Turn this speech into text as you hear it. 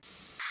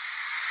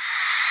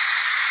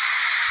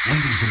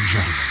Ladies and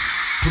gentlemen,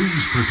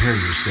 please prepare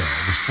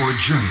yourselves for a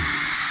journey,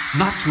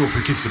 not to a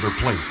particular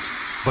place,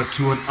 but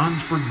to an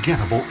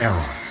unforgettable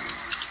era.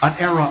 An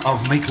era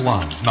of make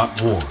love, not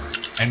war,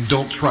 and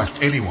don't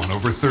trust anyone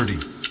over 30.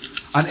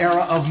 An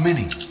era of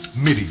minis,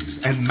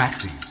 middies, and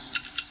maxis.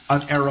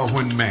 An era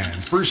when man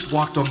first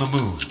walked on the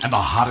moon, and the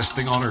hottest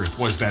thing on earth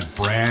was that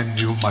brand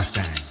new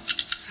Mustang.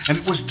 And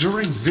it was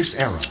during this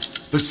era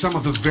that some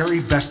of the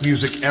very best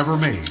music ever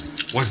made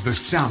was the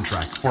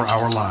soundtrack for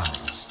our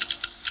lives.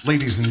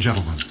 Ladies and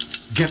gentlemen,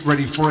 get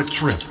ready for a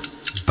trip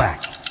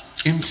back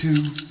into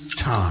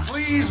time.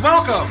 Please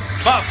welcome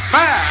the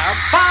Fab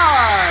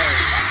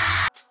Five!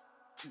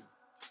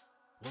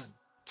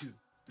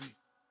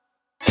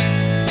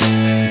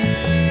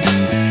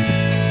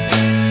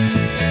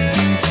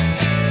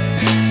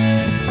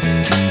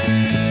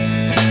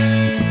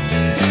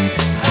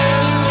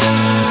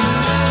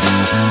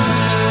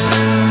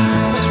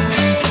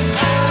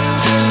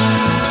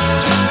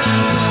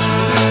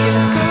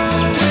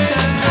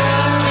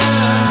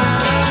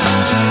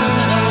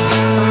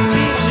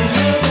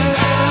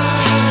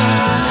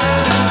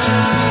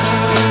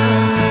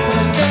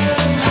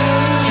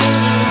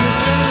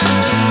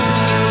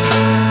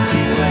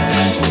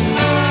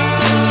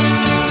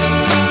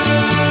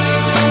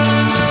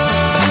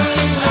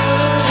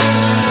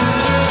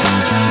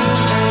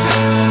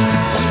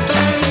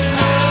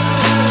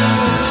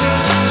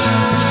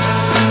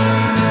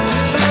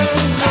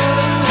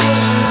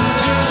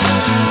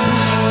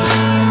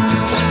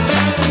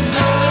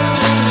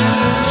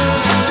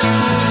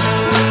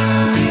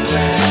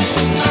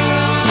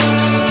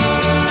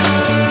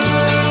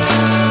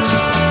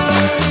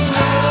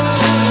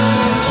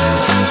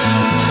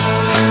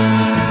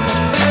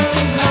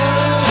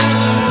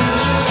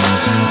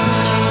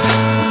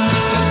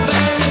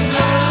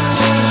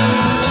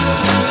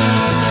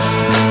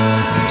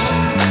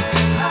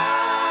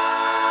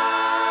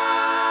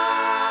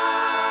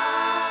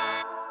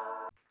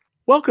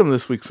 Welcome to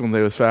this week's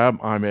Sunday with Fab.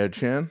 I'm Ed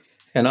Chan.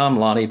 And I'm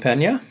Lonnie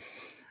Pena.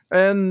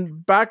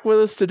 And back with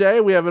us today,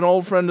 we have an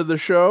old friend of the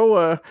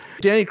show,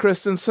 Danny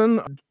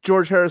Christensen,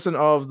 George Harrison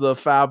of the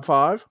Fab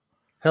Five.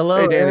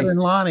 Hello, hey, Danny. Ed and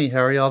Lonnie. How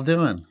are y'all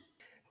doing?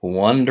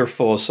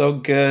 Wonderful. So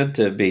good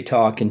to be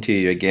talking to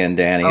you again,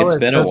 Danny. It's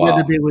been so a while.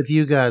 Good to be with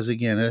you guys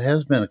again. It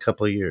has been a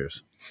couple of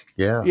years.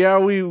 Yeah. Yeah,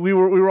 we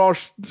were all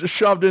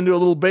shoved into a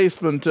little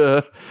basement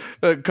a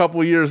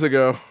couple of years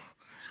ago.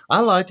 I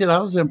liked it. I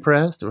was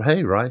impressed.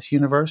 Hey, Rice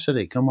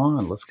University, come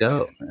on, let's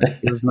go.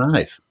 It was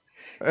nice.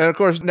 And of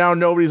course, now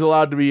nobody's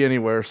allowed to be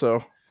anywhere.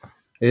 So,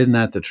 isn't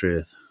that the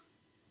truth?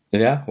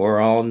 Yeah, we're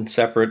all in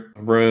separate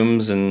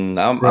rooms, and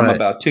I'm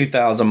about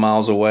 2,000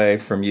 miles away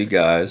from you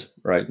guys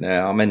right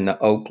now. I'm in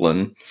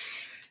Oakland.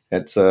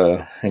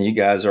 And you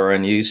guys are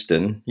in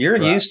Houston. You're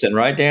in Houston,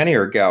 right, Danny,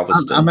 or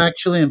Galveston? I'm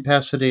actually in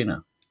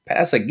Pasadena.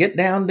 Get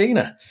down,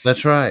 Dina.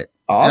 That's right.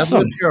 Awesome.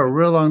 I've lived here a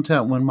real long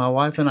time. When my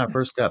wife and I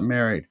first got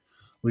married,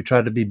 we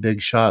tried to be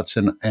big shots,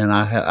 and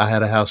I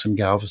had a house in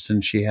Galveston.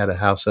 She had a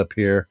house up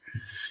here.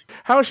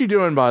 How is she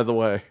doing, by the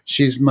way?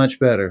 She's much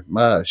better.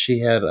 She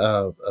had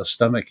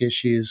stomach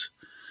issues,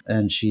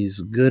 and she's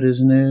good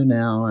as new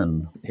now.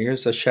 And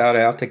here's a shout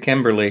out to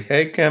Kimberly.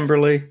 Hey,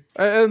 Kimberly.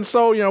 And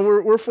so,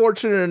 we're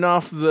fortunate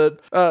enough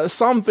that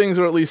some things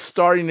are at least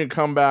starting to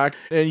come back,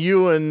 and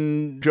you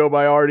and Joe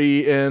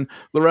Baiardi and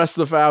the rest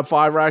of the Fab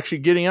Five are actually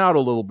getting out a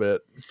little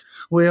bit.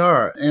 We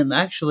are, and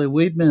actually,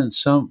 we've been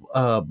so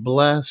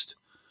blessed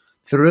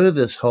through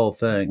this whole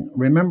thing.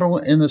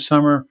 Remember in the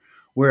summer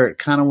where it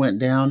kind of went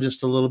down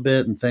just a little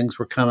bit and things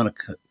were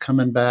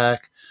coming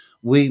back?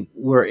 We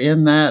were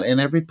in that, and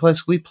every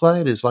place we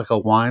played is like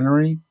a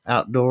winery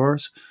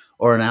outdoors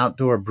or an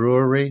outdoor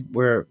brewery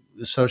where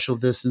the social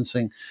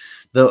distancing,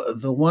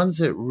 the ones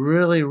that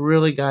really,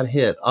 really got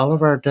hit, all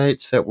of our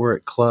dates that were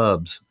at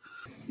clubs,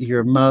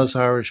 your Moe's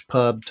Irish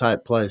pub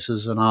type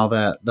places and all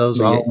that, those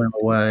all went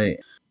away.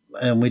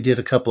 And we did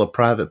a couple of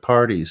private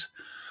parties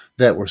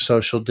that were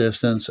social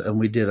distance, and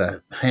we did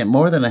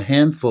more than a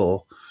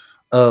handful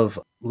of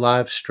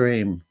live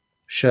stream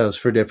shows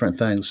for different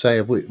things. Say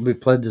if we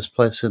played this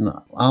place in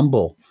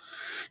Humble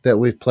that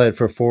we've played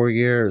for 4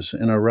 years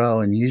in a row,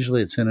 and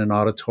usually it's in an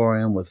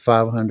auditorium with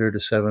 500 to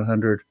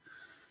 700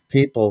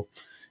 people,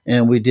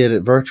 and we did it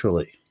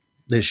virtually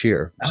this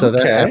year. So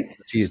that happened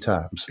a few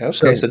times.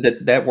 Okay, so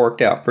that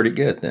worked out pretty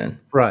good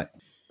then. Right.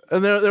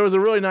 And there was a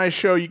really nice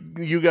show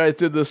you guys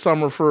did this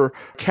summer for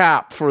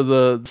CAP, for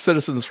the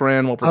Citizens for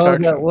Animal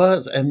Protection. Oh, that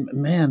was. And,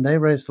 man, they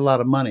raised a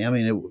lot of money. I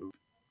mean,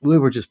 we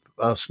were just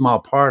a small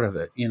part of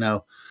it,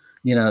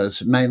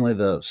 It's mainly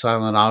the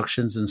silent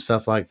auctions and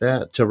stuff like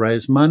that to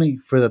raise money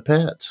for the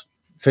pets,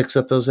 fix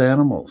up those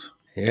animals.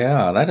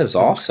 Yeah, that is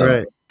awesome.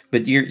 Great.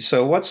 But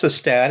so what's the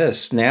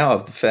status now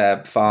of the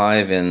Fab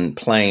Five and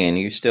playing?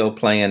 You still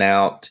playing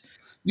out?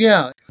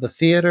 Yeah, the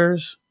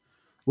theaters,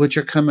 which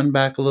are coming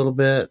back a little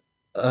bit.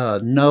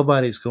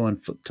 Nobody's going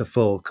to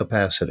full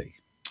capacity.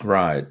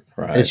 Right.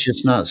 It's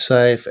just not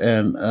safe.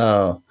 And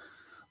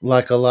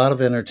like a lot of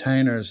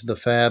entertainers, the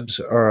Fabs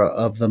are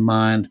of the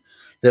mind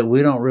that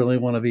we don't really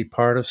want to be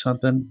part of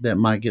something that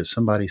might get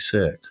somebody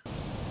sick.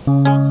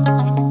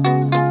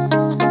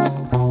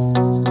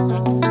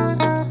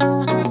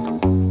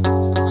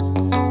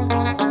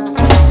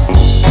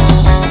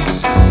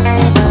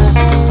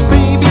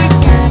 Baby's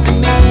good to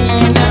me,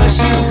 you know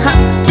she's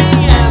happy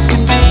as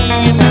can be,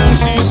 you know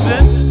she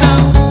said so.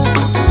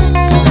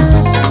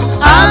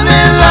 I'm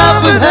in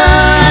love with her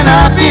and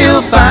I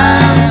feel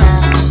fine.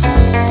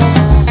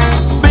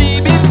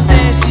 Baby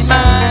says she's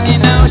mine, you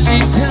know she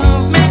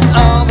tells me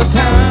all the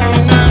time,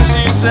 you know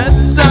she said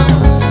so.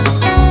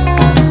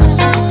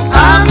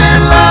 I'm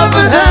in love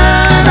with her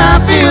and I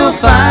feel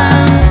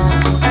fine.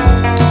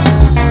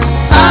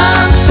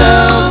 I'm so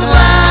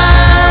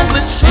glad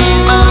that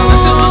she's my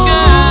little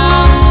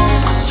girl.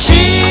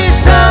 She's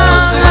so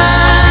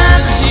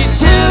glad she's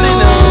telling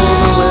all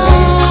the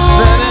world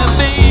that her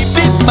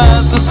baby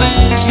buys the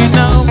things you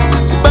know,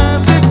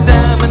 buys the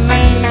diamond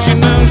rings, you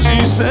know she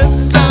said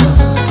so.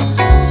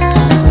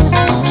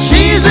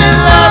 She's in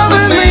love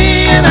with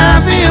me and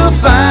I feel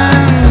fine.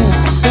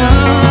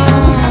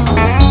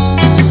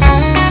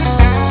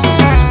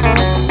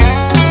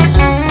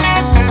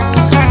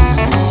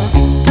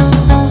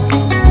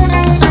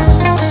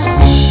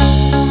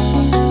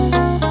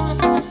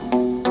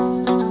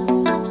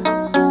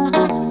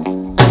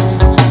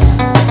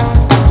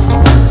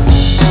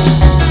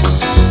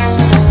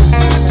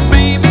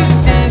 Baby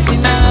says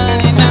she's mine,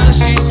 you know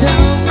she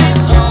told me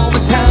all the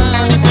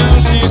time, you know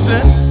she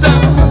said so.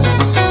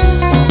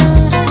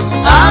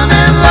 I'm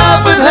in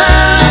love with her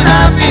and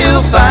I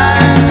feel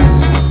fine.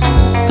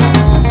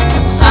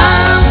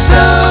 I'm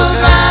so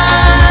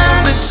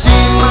glad that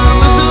she's my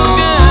little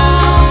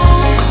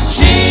girl.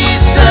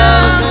 She's so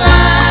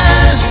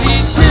glad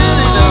she's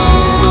telling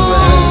all the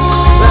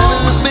world that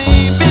her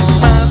baby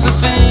buys the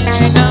things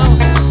you know,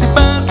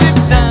 buys the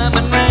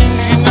diamond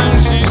rings, you know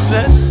she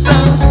said so.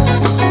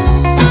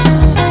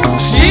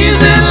 She's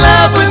in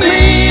love with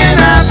me and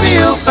I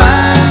feel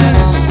fine.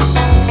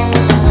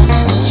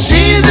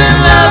 She's in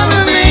love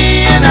with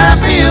me and I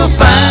feel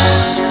fine.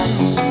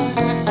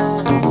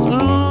 Ooh,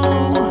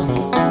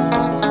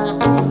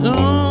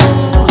 ooh.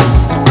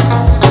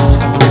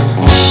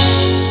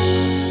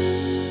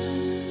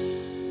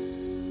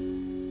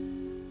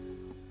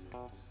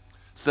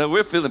 So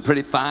we're feeling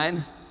pretty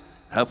fine.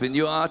 Hoping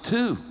you are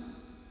too.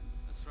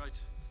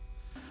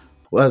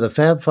 Well, the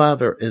Fab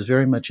Five is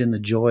very much in the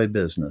joy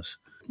business.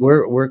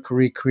 We're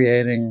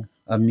recreating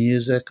a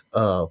music,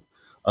 a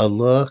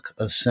look,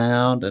 a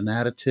sound, an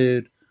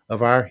attitude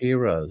of our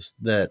heroes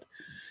that,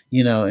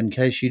 you know, in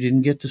case you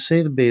didn't get to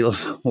see the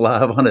Beatles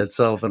live on Ed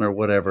Sullivan or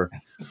whatever,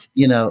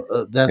 you know,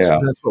 that's Yeah.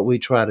 what we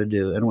try to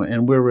do,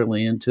 and we're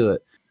really into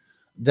it.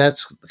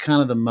 That's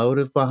kind of the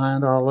motive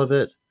behind all of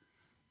it.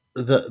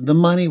 The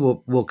money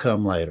will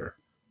come later.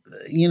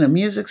 You know,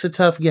 music's a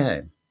tough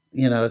game.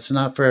 You know, it's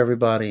not for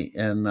everybody.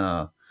 And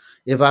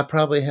if I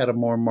probably had a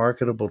more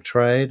marketable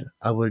trade,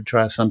 I would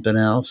try something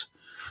else.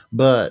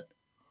 But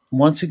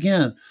once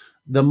again,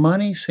 the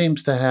money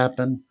seems to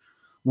happen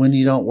when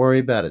you don't worry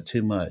about it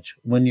too much.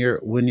 When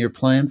you're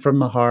playing from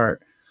the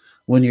heart,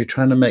 when you're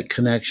trying to make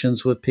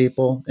connections with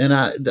people. And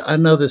I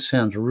know this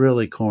sounds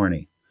really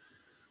corny,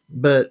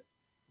 but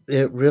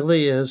it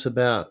really is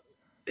about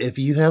if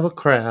you have a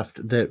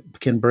craft that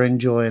can bring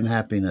joy and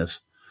happiness.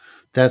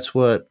 That's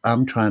what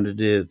I'm trying to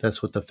do.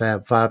 That's what the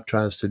Fab Five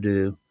tries to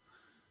do.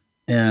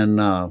 And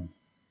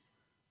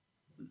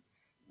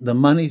the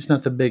money's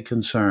not the big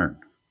concern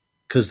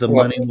because Well,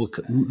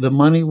 the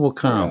money will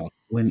come yeah.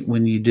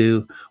 when you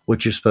do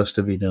what you're supposed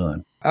to be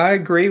doing. I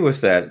agree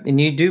with that.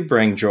 And you do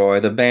bring joy.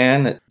 The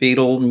band, the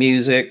Beatle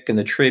music, and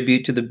the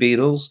tribute to the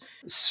Beatles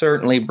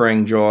certainly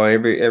bring joy.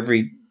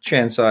 Every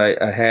chance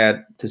I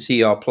had to see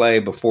y'all play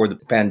before the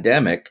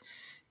pandemic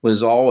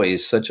was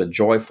always such a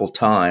joyful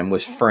time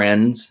with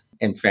friends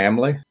and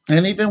family.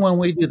 And even when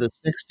we do the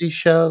 '60s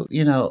show,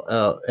 you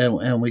know,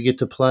 and we get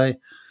to play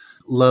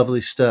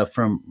lovely stuff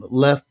from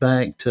Left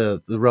Bank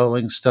to the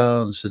Rolling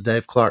Stones to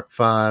Dave Clark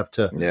Five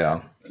to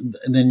Yeah.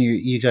 and then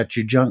you got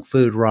your junk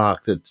food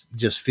rock that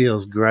just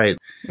feels great.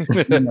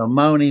 You know,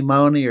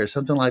 Moni or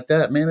something like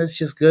that. Man, it's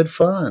just good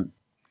fun.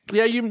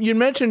 Yeah, you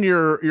mentioned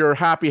your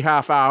happy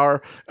half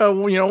hour.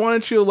 You know, why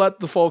don't you let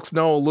the folks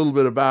know a little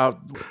bit about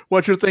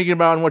what you're thinking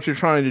about and what you're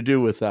trying to do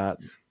with that?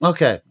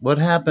 Okay, what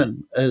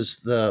happened is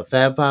the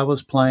Fab Five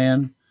was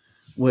playing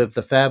with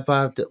the Fab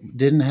Five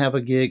didn't have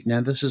a gig.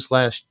 Now this is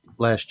last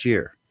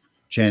year,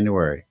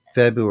 January,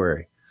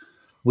 February.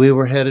 We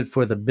were headed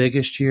for the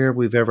biggest year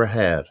we've ever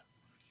had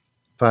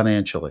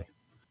financially.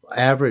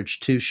 Average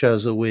 2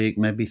 shows a week,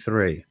 maybe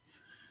 3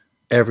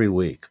 every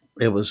week.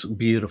 It was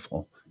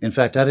beautiful. In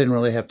fact, I didn't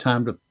really have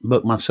time to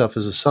book myself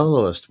as a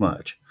soloist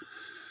much.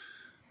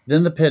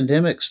 Then the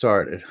pandemic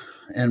started,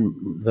 and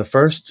the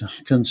first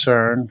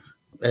concern,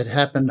 it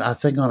happened, I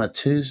think, on a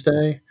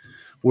Tuesday,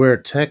 where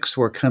texts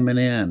were coming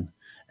in,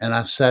 and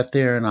I sat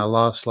there and I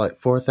lost like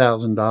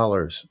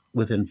 $4,000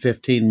 within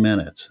 15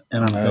 minutes.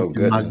 And I'm Oh,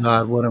 thinking, my goodness.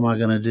 God, what am I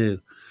going to do?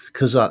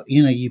 Because,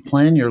 you know, you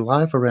plan your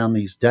life around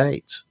these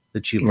dates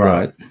that you play.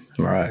 Right.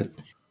 Right.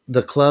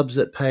 the clubs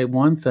that pay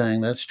one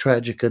thing, that's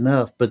tragic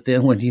enough. But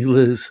then when you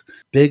lose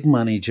big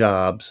money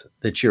jobs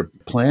that you're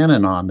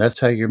planning on,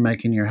 that's how you're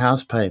making your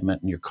house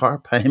payment and your car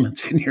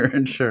payments and your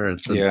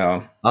insurance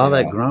and all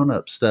that grown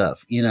up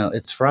stuff.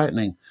 It's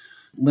frightening.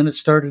 When it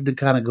started to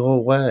kind of go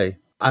away,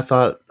 I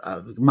thought,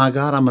 my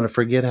God, I'm going to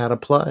forget how to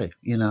play,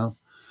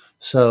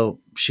 So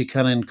she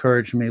kind of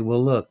encouraged me,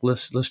 well, look,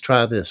 let's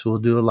try this. We'll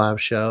do a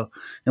live show.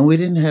 And we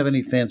didn't have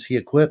any fancy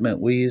equipment.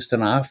 We used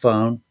an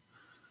iPhone.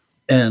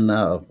 And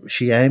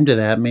she aimed it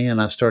at me,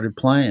 and I started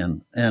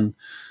playing. And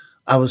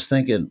I was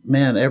thinking,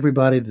 man,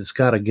 everybody that's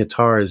got a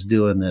guitar is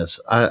doing this.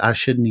 I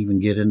shouldn't even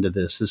get into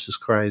this. This is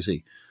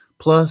crazy.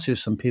 Plus,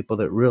 there's some people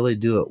that really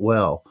do it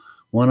well.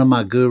 One of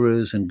my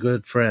gurus and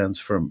good friends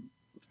from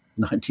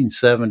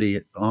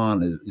 1970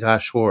 on is Guy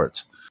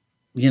Schwartz.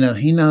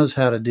 He knows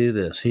how to do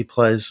this. He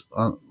plays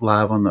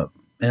live on the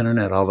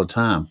internet all the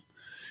time.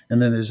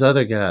 And then there's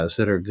other guys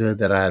that are good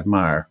that I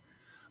admire.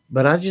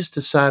 But I just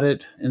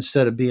decided,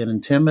 instead of being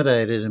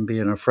intimidated and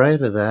being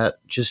afraid of that,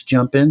 just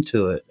jump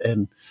into it.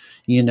 And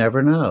you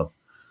never know.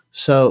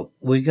 So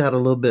we got a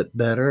little bit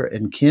better.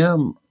 And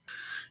Kim,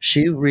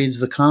 she reads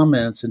the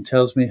comments and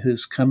tells me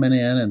who's coming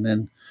in. And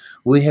then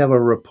we have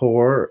a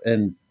rapport.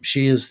 And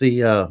she is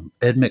the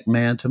Ed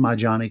McMahon to my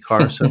Johnny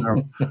Carson,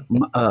 or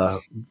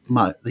the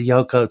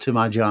Yoko to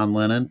my John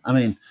Lennon. I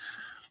mean,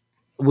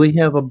 we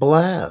have a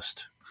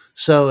blast.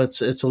 So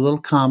it's a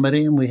little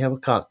comedy, and we have a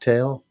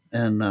cocktail.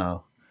 And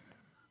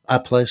I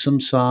play some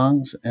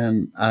songs,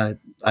 and I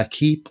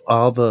keep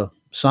all the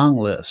song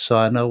lists, so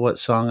I know what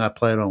song I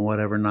played on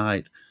whatever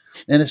night.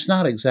 And it's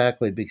not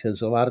exactly,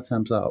 because a lot of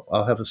times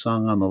I'll have a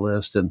song on the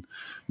list and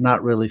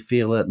not really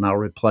feel it, and I'll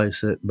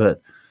replace it.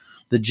 But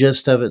the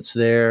gist of it's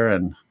there.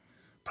 And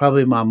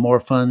probably my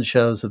more fun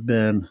shows have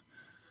been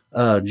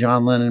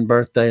John Lennon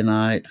birthday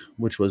night,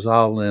 which was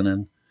all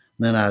Lennon.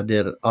 Then I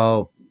did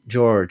all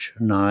George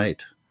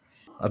night.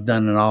 I've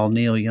done an all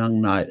Neil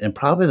Young night, and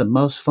probably the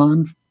most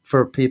fun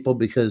for people,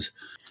 because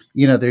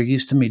they're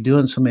used to me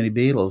doing so many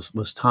Beatles,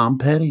 was Tom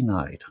Petty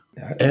night.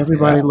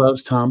 Everybody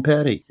loves Tom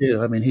Petty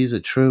too. I mean, he's a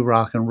true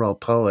rock and roll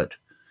poet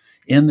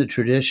in the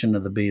tradition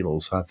of the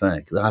Beatles.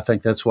 I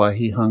think that's why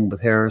he hung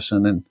with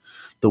Harrison, and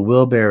the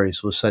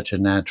Wilburys was such a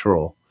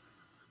natural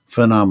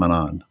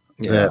phenomenon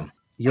that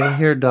you'll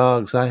hear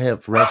dogs. I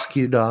have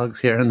rescue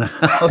dogs here in the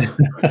house.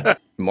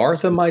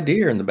 Martha, my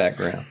dear, in the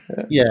background.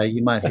 Yeah,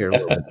 you might hear a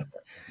little bit.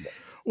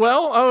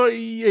 Well,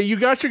 you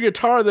got your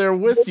guitar there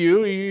with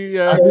you.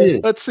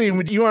 Let's see.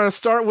 You want to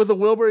start with the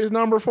Wilburys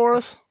number for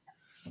us?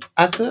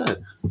 I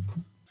could.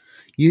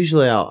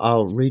 Usually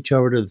I'll reach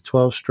over to the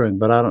 12 string,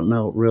 but I don't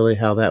know really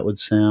how that would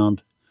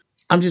sound.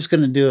 I'm just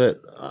going to do it,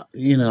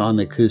 on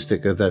the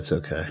acoustic, if that's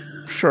okay.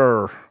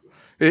 Sure.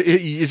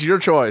 It's your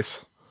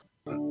choice.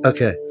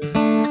 Okay.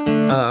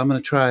 I'm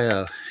going to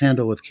try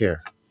Handle with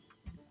Care.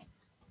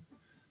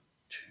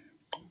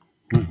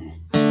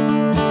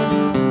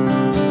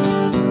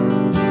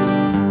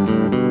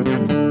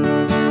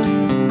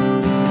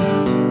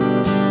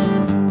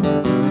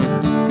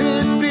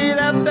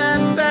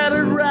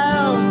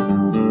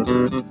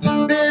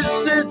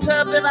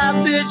 And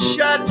I've been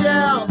shot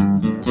down.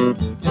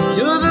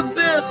 You're the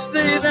best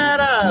thing that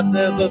I've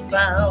ever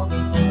found.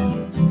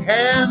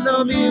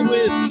 Handle me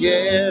with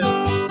care.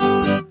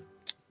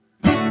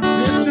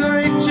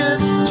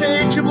 Situations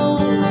changeable,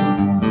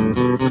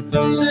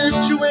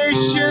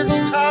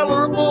 situations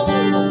tolerable,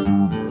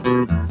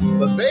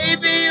 but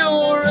baby,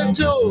 you're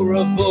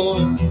adorable.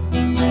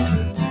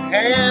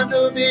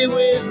 Handle me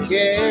with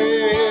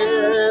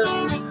care.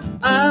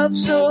 I'm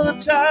so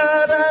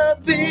tired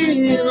of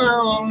being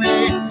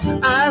lonely.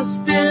 I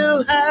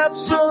still have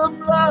some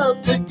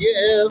love to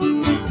give.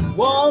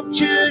 Won't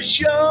you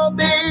show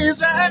me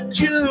that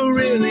you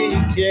really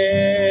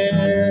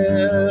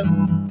care?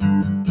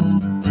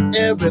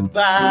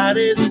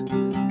 Everybody's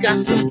got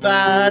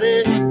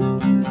somebody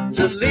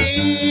to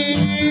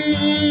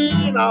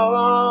lean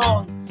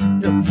on.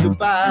 Put your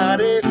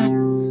body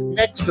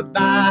next to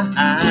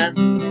mine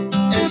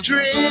and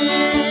dream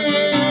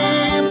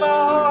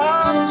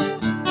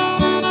on.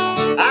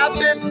 I've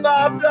been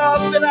fobbed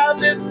off and I've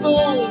been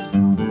fooled.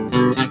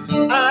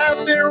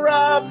 I've been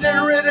robbed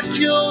and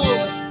ridiculed.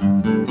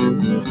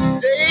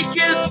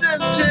 Daycare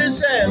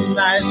centers and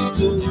night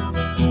schools.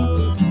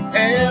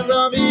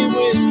 Handle me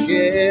with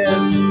care.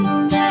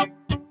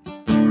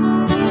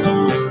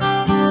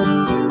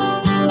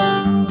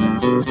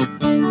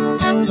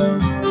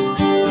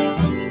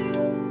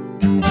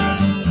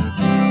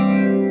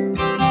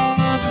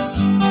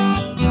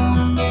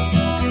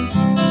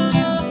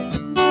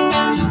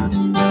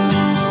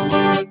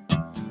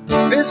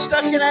 Been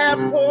stuck in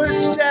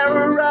airports,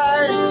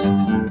 terrorized,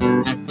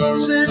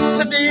 sent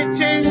to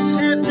meetings,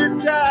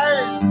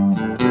 hypnotized,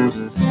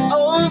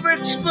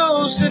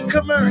 overexposed and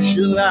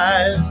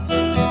commercialized.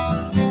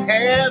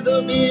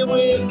 Handle me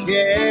with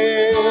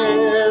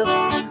care.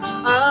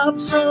 I'm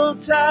so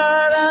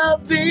tired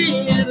of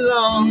being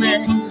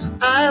lonely.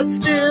 I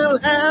still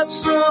have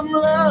some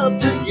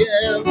love to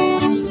give.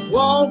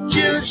 Won't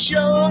you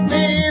show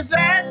me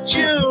that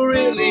you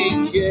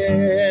really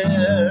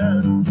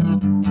care?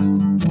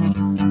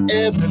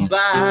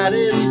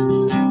 Everybody's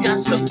got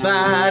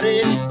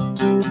somebody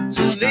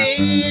to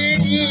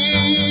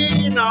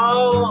lean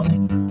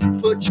on.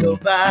 Put your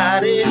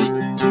body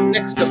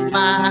next to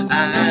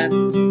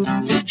mine.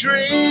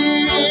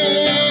 Dream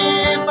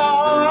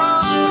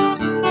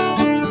on.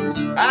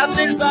 I've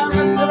been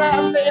bothered that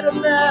I made a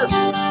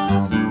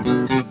mess,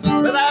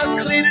 but I'll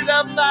clean it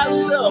up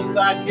myself,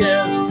 I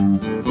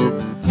guess.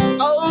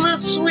 Oh, the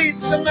sweet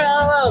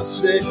smell of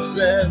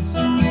success.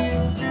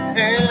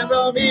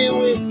 Handle me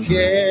with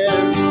care.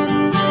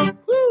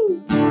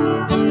 Woo.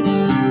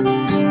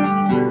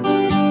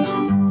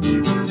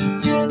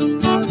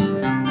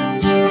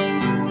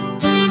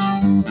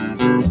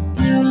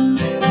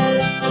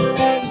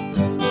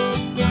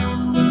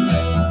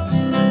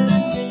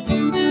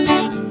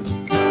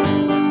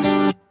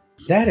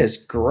 That is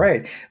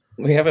great.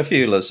 We have a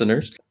few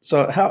listeners.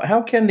 So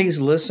how can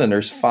these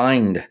listeners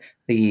find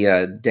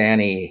the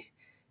Danny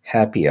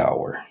Happy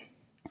Hour?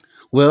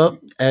 Well,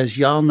 as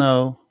y'all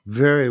know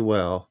very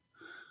well,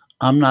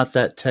 I'm not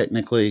that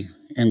technically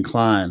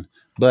inclined,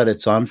 but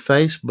it's on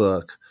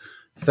Facebook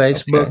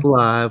Okay.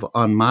 Live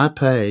on my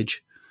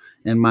page,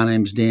 and my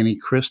name's Danny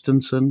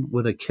Christensen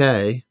with a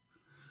K,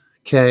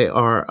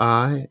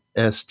 Kristensen.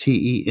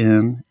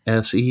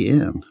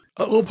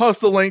 We'll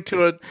post a link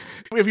to it.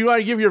 If you want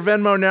to give your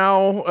Venmo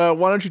now,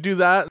 why don't you do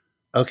that?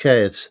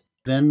 Okay, it's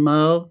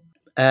Venmo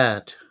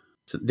at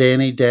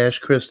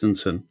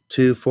Danny-Christensen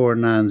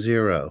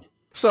 2490.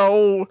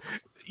 So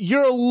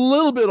you're a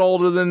little bit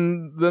older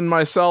than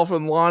myself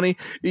and Lonnie.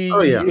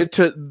 Oh, yeah.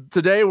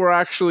 Today we're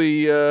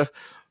actually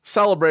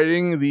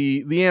celebrating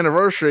the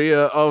anniversary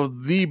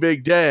of the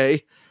big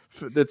day.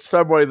 It's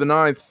February the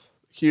 9th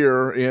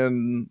here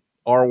in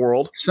our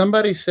world.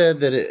 Somebody said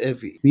that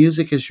if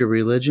music is your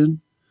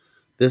religion,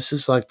 this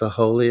is like the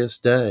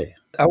holiest day.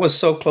 I was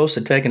so close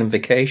to taking a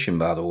vacation,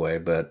 by the way,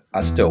 but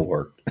I still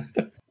worked.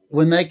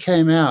 When they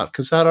came out,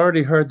 because I'd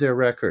already heard their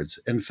records.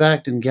 In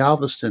fact, in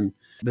Galveston,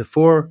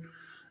 before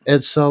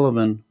Ed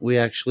Sullivan, we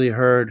actually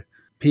heard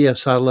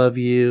P.S. I Love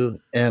You,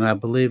 and I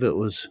believe it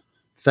was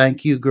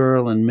Thank You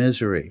Girl and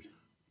Misery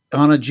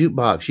on a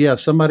jukebox. Yeah,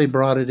 somebody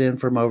brought it in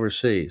from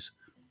overseas.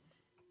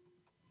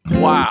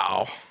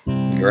 Wow.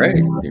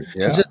 Great.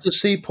 Yeah. It's just a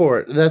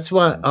seaport. That's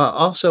why,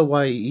 also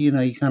why, you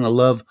kind of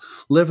love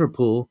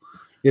Liverpool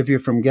if you're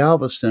from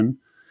Galveston,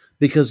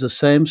 because the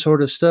same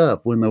sort of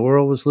stuff. When the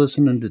world was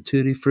listening to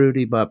Tutti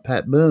Frutti by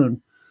Pat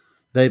Boone,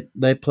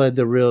 they played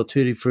the real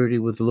Tutti Frutti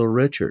with Little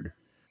Richard.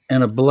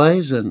 And a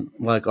blazing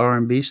like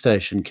R&B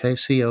station,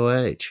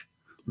 KCOH.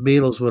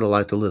 Beatles would have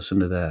liked to listen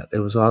to that. It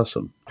was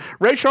awesome.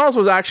 Ray Charles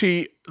was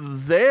actually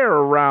there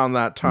around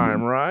that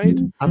time, right?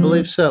 I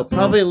believe so.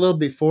 Probably a little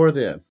before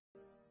then.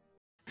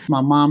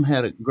 My mom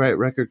had a great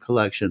record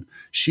collection.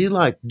 She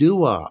liked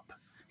doo-wop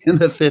in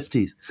the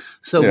 50s.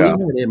 So Yeah.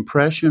 we had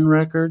impression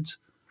records,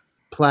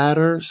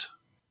 platters,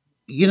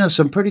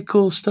 some pretty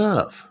cool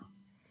stuff.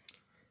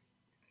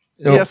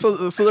 Yeah,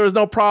 so there was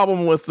no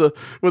problem with the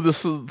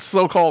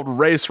so-called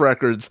race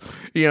records.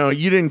 You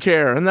didn't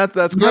care, and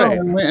that's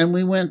great. No, and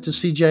we went to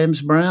see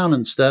James Brown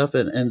and stuff,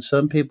 and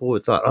some people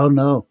would thought, oh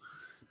no,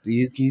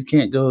 you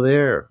can't go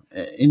there.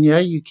 And yeah,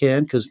 you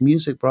can, because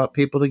music brought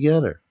people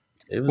together.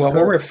 It was Well,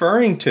 great. we're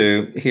referring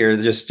to here,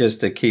 just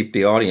to keep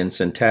the audience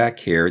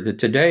intact here, that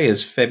today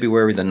is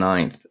February the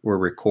 9th. We're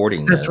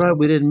recording this. That's right.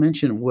 We didn't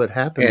mention what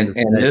happened.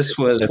 And this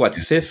was, what,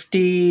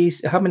 50,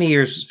 how many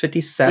years?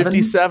 57?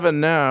 57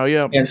 now,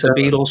 yeah. And the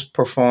Beatles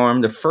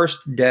performed the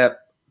first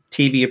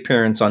TV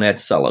appearance on Ed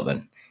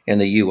Sullivan in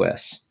the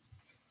U.S.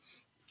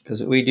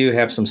 Because we do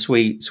have some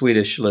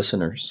Swedish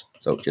listeners.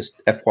 So just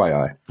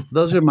FYI.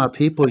 Those are my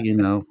people,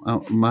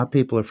 my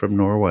people are from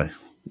Norway,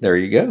 There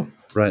you go.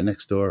 right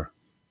next door.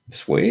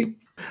 Sweet.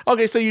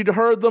 Okay, so you'd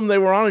heard them. They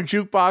were on a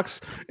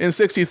jukebox in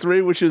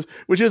 '63, which is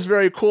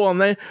very cool,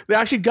 and they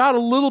actually got a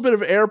little bit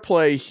of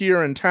airplay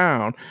here in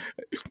town,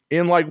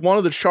 in like one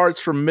of the charts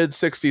from mid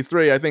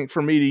 '63. I think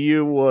For Me to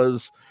You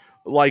was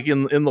like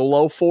in the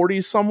low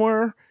 40s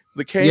somewhere.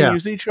 The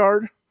KMUZ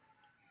chart.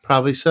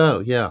 Probably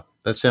so. Yeah,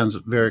 that sounds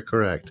very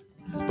correct.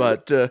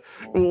 But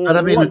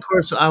I mean, of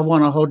course, I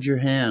Want to Hold Your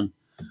Hand,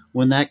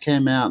 when that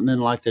came out, and then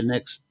like the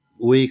next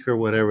week or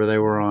whatever, they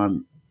were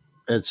on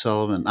Ed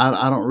Sullivan.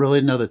 I don't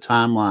really know the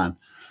timeline,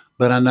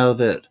 but I know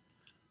that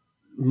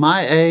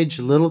my age,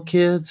 little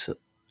kids,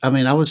 I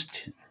mean, I was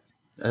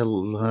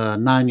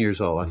 9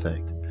 years old, I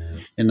think,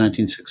 in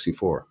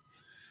 1964.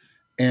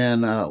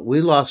 And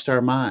we lost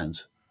our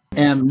minds.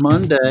 And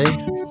Monday,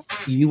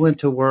 you went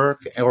to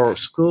work or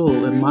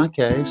school, in my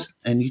case,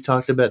 and you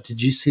talked about,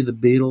 did you see the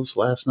Beatles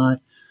last night?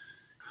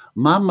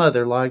 My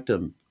mother liked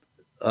them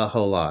a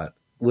whole lot,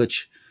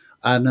 which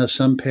I know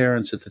some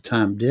parents at the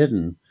time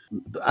didn't.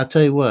 I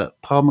tell you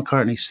what, Paul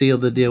McCartney sealed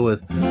the deal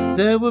with,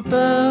 there were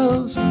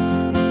bells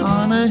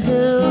on a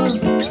hill,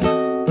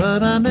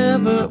 but I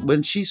never...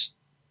 When she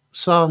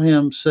saw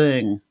him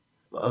sing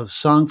a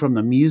song from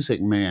The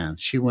Music Man,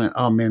 she went,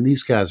 oh man,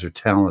 these guys are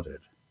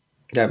talented.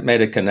 That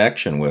made a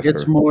connection with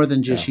It's her. more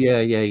than just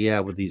yeah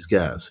with these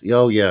guys.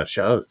 Oh yeah,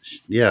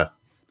 yeah.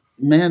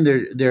 man,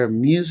 their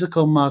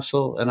musical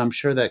muscle, and I'm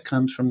sure that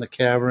comes from the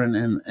Cavern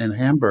and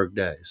Hamburg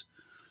days,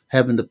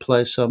 having to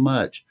play so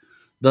much.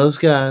 Those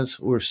guys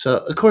were so.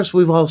 Of course,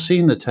 we've all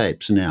seen the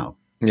tapes now,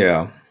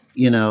 Yeah.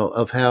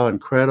 of how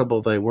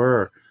incredible they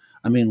were.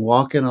 I mean,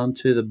 walking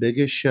onto the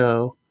biggest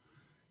show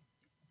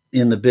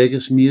in the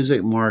biggest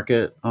music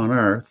market on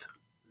earth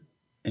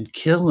and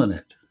killing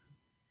it.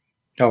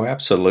 Oh,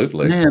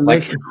 absolutely. Man,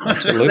 Like, they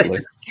absolutely.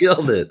 just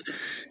killed it.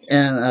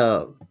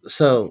 And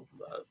so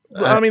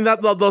I mean,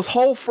 those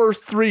whole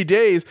first 3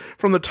 days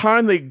from the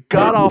time they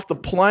got off the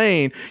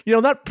plane,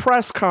 that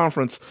press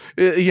conference,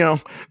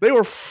 they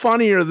were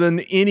funnier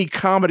than any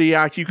comedy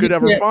act you could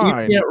ever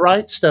find. You can't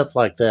write stuff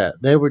like that.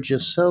 They were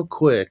just so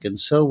quick and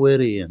so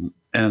witty, and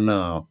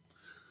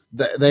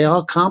they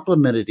all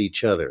complimented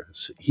each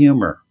other's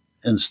humor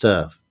and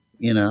stuff,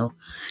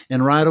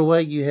 And right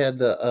away you had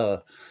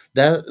the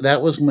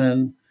that was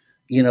when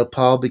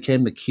Paul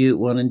became the cute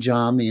one, and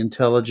John the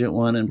intelligent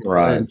one,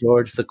 and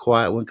George the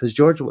quiet one, because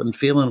George wasn't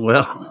feeling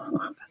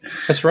well.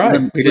 That's right.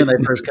 when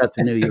they first got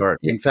to New York.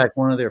 In fact,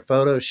 one of their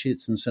photo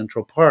shoots in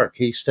Central Park,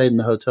 he stayed in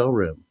the hotel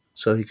room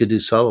so he could do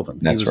Sullivan.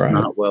 That's he was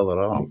not well at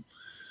all.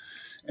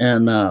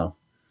 And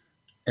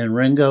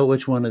Ringo,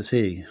 which one is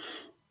he?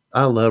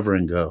 I love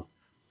Ringo.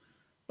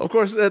 Of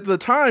course, at the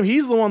time,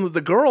 he's the one that the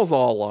girls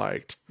all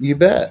liked. You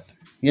bet.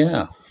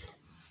 Yeah.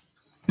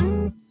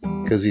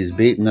 Because he's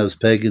beating those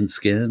pagan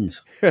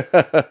skins.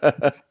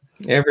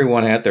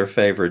 Everyone had their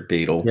favorite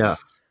Beatle. Yeah.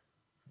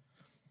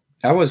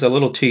 I was a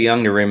little too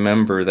young to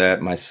remember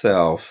that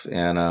myself,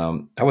 and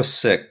I was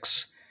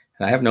 6,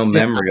 and I have no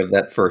memory of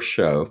that first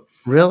show.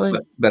 Really?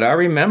 But I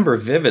remember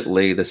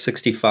vividly the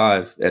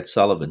 65 Ed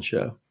Sullivan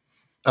show.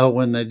 Oh,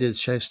 when they did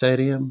Shea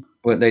Stadium?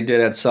 When they did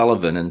Ed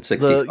Sullivan in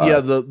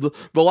 65. The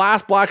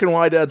last black and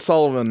white Ed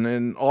Sullivan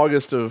in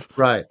August of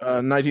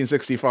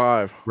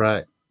 1965.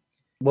 Right.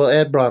 Well,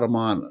 Ed brought him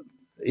on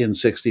in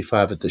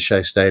 65 at the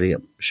Shea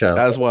Stadium show.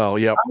 As well,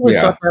 yep. I always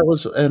thought that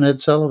was an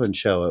Ed Sullivan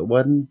show. It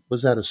wasn't?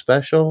 Was that a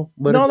special?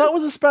 No, that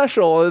was a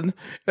special. And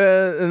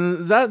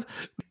that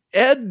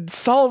Ed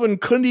Sullivan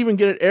couldn't even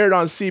get it aired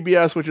on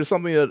CBS, which is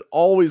something that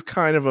always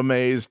kind of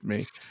amazed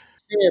me.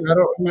 I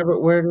don't remember.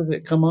 Where did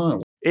it come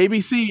on?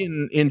 ABC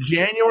in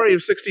January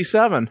of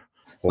 67.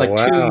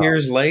 Like 2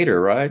 years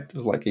later, right? It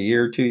was like a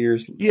year, 2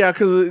 years. Yeah,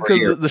 because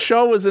the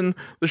show was in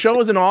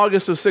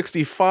August of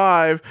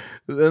 65.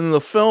 Then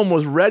the film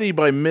was ready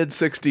by mid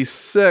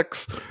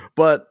 66.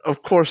 But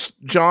of course,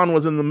 John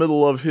was in the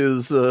middle of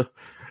his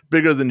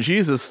Bigger Than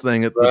Jesus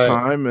thing at the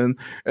time, and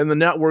the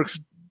networks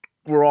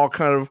were all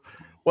kind of,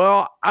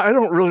 well, I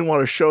don't really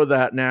want to show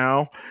that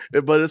now,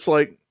 but it's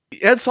like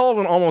Ed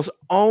Sullivan almost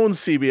owned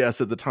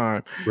CBS at the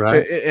time,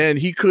 right? And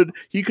he could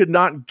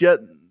not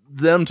get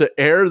them to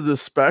air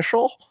this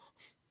special.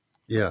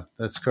 Yeah,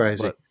 that's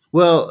crazy.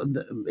 Well,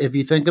 if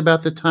you think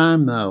about the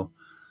time, though,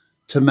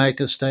 to make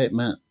a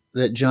statement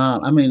that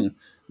John, I mean,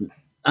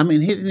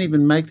 he didn't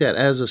even make that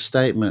as a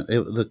statement.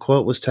 The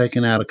quote was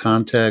taken out of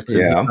context.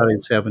 And he thought he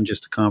was having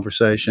just a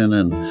conversation,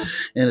 and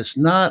it's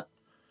not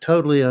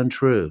totally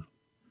untrue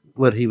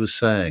what he was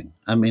saying.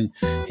 I mean,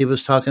 he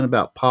was talking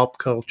about pop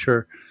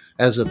culture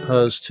as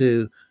opposed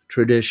to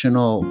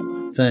traditional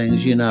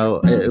things.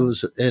 It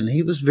was, and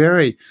he was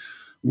very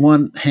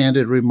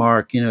one-handed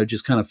remark,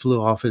 just kind of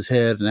flew off his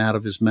head and out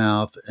of his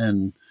mouth,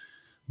 and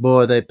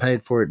boy, they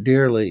paid for it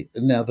dearly.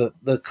 Now,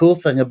 the cool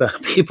thing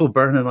about people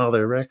burning all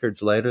their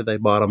records later, they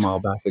bought them all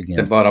back again.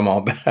 They bought them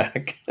all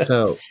back.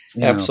 So,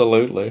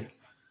 absolutely.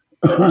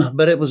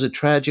 But it was a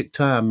tragic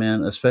time,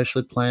 man,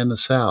 especially playing the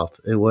South.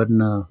 It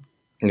wasn't.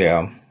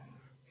 Yeah.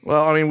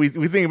 Well, I mean, we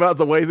think about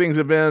the way things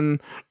have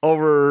been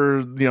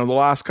over, the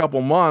last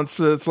couple months.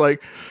 It's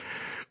like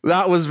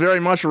that was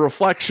very much a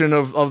reflection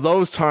of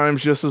those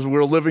times, just as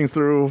we're living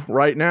through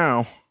right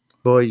now.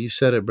 Boy, you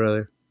said it,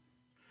 brother.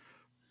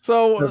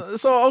 So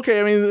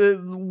okay. I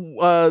mean,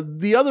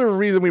 the other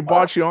reason we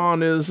brought you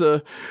on is, we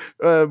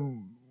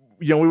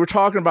were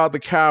talking about the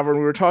Cavern.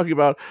 We were talking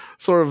about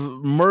sort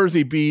of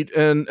Mersey Beat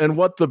and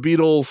what the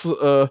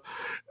Beatles,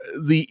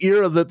 the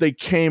era that they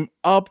came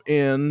up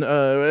in,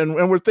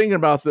 and we're thinking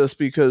about this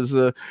because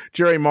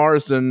Jerry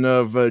Marsden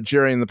of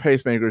Jerry and the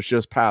Pacemakers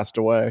just passed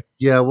away.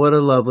 Yeah, what a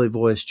lovely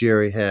voice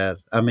Jerry had.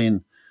 I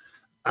mean,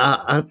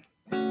 I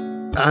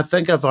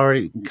think I've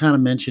already kind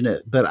of mentioned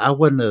it, but I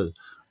wasn't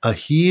a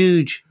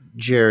huge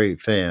Jerry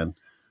fan,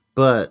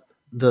 but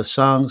the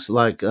songs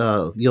like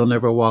You'll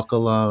Never Walk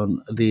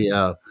Alone,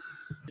 the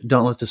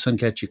Don't Let the Sun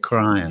Catch You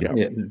Crying.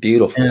 Yeah,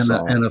 beautiful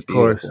song. And of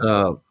course,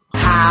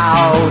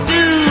 how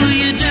do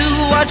you do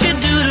what you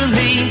do to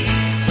me?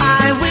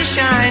 I wish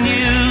I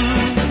knew.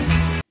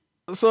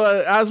 So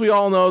as we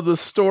all know, the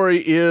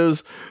story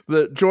is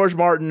that George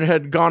Martin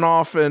had gone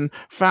off and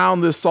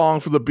found this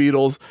song for the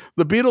Beatles.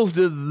 The Beatles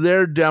did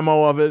their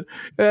demo of it,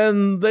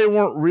 and they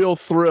weren't real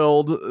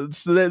thrilled.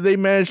 So they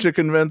managed to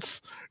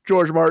convince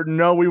George Martin,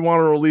 no, we want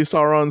to release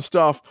our own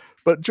stuff.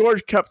 But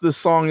George kept this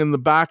song in the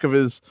back of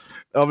his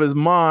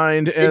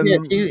mind, and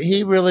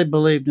he really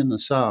believed in the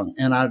song.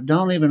 And I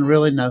don't even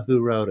really know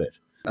who wrote it.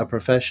 A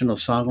professional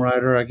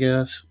songwriter, I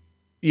guess.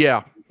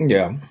 Yeah.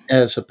 Yeah.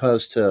 as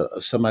opposed to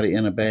somebody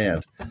in a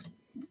band.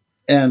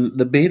 And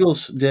the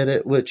Beatles did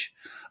it, which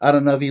I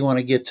don't know if you want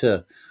to get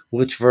to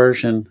which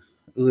version.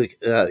 We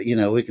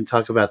can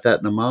talk about that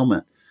in a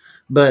moment.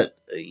 But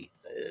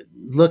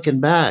looking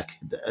back,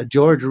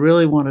 George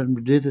really wanted him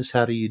to do this.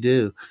 How do you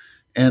do?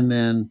 And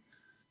then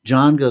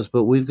John goes,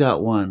 but we've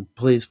got one.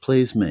 Please,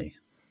 please me.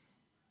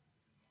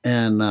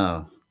 And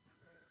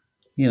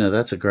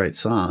that's a great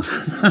song.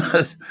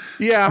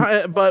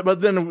 Yeah,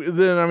 but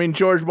then I mean,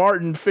 George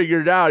Martin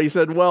figured it out. He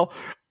said, well,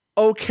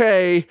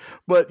 okay,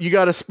 but you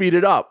got to speed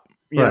it up.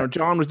 You know,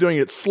 John was doing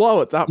it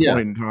slow at that point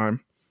in time.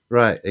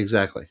 Right,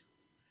 exactly.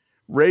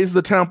 Raise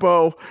the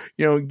tempo,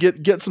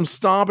 get some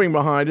stomping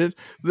behind it,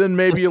 then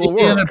maybe it'll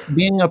work.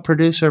 Being a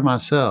producer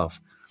myself,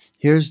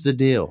 here's the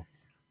deal.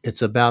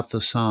 It's about the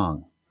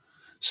song.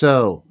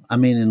 So, I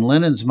mean, in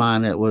Lennon's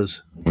mind, it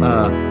was,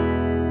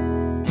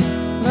 last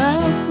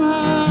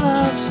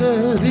night I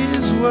said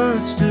these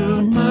words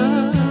to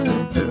my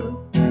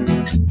girl.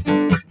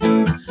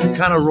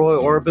 Kind of Roy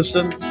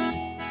Orbison,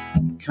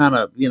 kind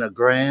of,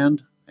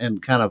 grand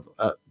and kind of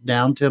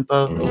down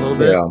tempo a little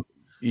bit.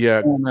 Yeah.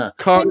 And,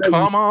 come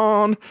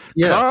on.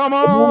 Come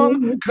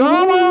on. The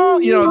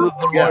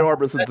Roy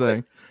Orbison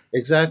thing.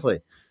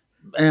 Exactly.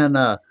 And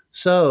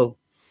so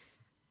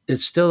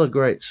it's still a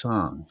great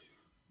song.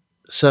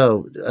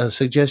 So a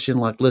suggestion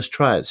like, let's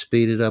try it,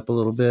 speed it up a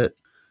little bit.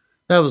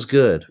 That was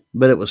good,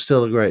 but it was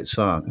still a great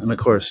song. And of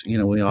course,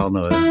 we all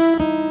know it.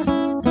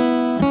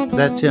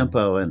 That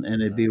tempo, and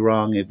it'd be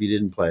wrong if you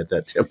didn't play it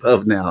that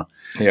tempo now.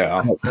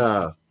 Yeah.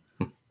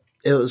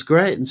 It was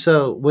great. And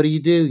so what do?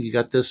 You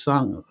got this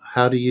song.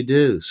 How do you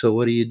do? So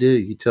what do?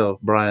 You tell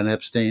Brian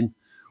Epstein,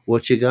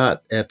 what you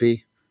got,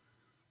 Epi?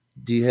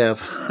 Do you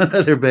have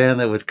another band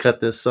that would cut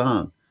this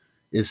song?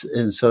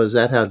 So is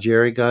that how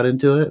Jerry got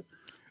into it?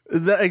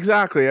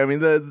 Exactly. I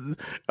mean,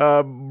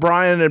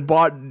 Brian had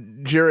bought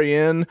Jerry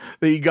in.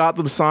 He got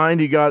them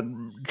signed. He got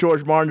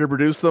George Martin to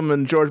produce them,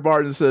 and George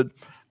Martin said,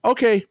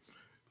 okay,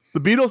 the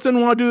Beatles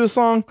didn't want to do this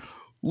song.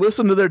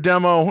 Listen to their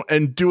demo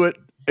and do it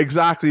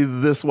exactly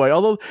this way.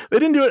 Although they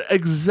didn't do it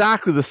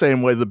exactly the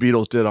same way the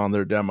Beatles did on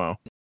their demo.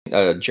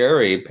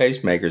 Jerry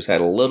Pacemakers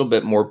had a little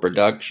bit more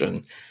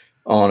production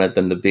on it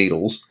than the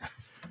Beatles.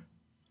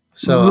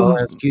 So I'll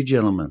ask you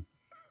gentlemen,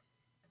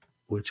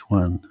 which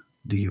one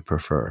do you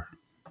prefer?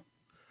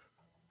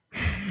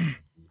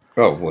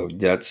 Oh, well,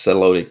 that's a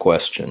loaded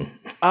question.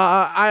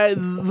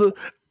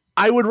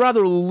 I would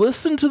rather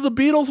listen to the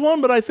Beatles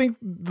one, but I think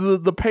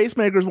the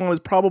Pacemakers one is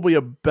probably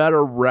a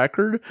better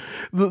record.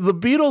 The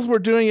Beatles were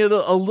doing it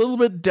a little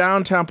bit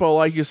down tempo,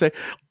 like you say,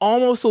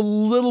 almost a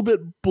little bit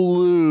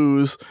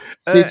blues.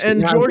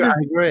 And George, I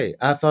agree.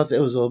 I thought it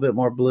was a little bit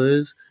more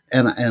blues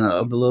and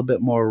a little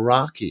bit more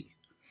rocky,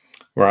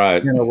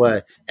 right, in a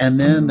way. And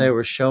then they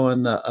were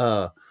showing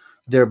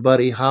their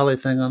Buddy Holly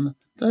thing on the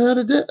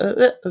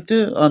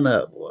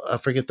I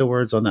forget the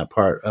words on that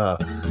part.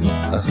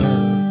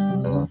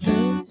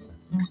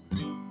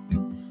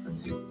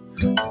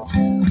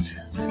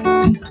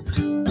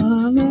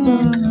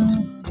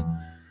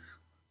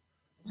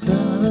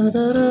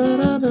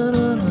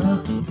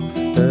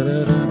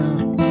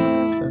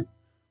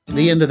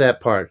 The end of that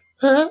part.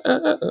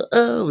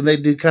 When they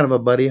do kind of a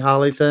Buddy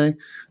Holly thing.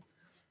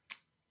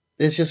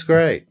 It's just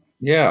great.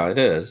 Yeah, it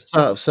is.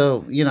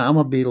 So I'm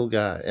a Beatle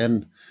guy,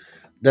 and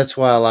that's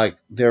why I like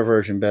their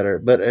version better.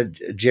 But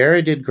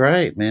Jerry did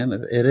great, man.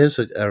 It is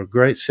a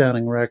great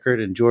sounding record,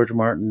 and George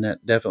Martin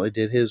definitely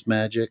did his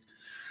magic.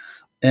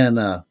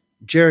 And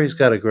Jerry's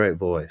got a great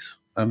voice.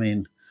 I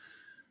mean,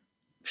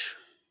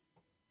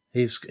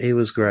 he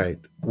was great.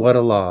 What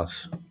a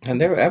loss. And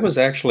that was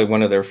actually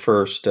one of their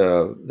first.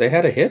 They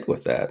had a hit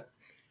with that.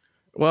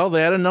 Well,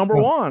 they had a number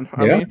one.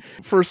 I mean,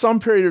 for some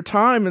period of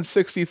time in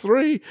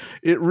 '63,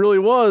 it really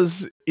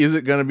was, is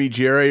it going to be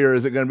Jerry or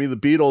is it going to be the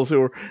Beatles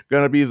who are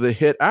going to be the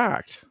hit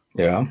act?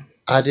 Yeah.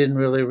 I didn't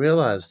really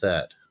realize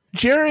that.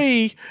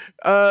 Jerry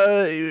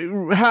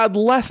had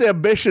less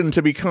ambition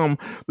to become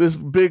this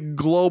big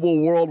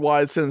global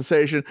worldwide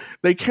sensation.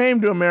 They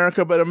came to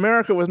America, but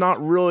America was not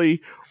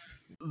really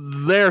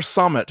their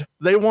summit.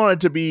 They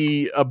wanted to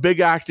be a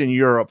big act in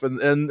Europe,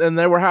 and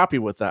they were happy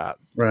with that.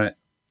 Right.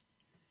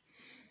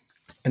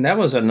 And that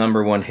was a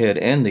number one hit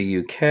in the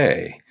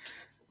UK.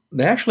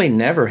 They actually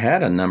never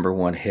had a number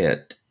one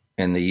hit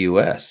in the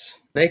US.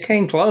 They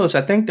came close.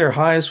 I think their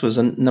highest was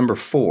number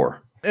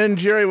 4. And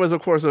Jerry was,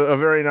 of course, a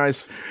very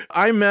nice.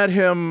 I met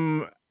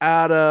him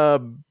at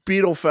a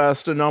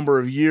Beatlefest a number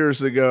of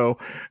years ago,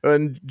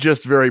 and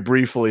just very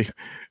briefly.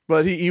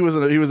 But he was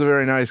a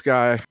very nice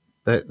guy.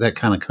 That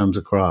kind of comes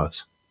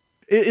across.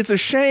 It's a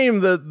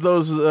shame that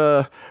those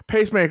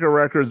Pacemaker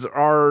records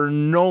are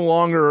no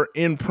longer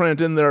in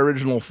print in their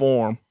original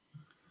form.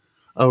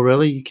 Oh,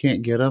 really? You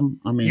can't get them?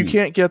 I mean, you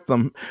can't get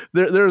them.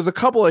 There's a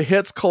couple of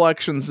hits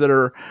collections that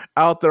are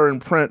out there in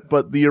print,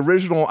 but the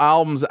original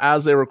albums,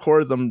 as they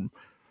recorded them,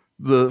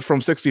 from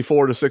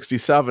 '64 to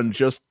 '67,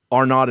 just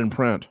are not in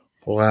print.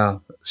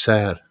 Wow,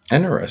 sad.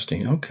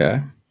 Interesting.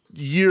 Okay.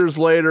 Years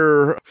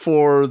later,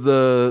 for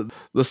the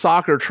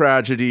soccer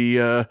tragedy,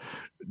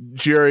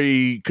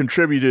 Jerry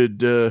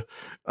contributed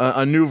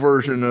a new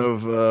version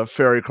of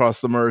 "Ferry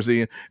Across the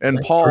Mersey," and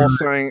That's Paul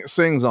right.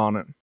 sings on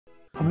it.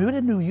 And we were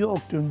in New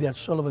York doing the Ed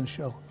Sullivan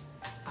Show,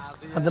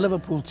 and the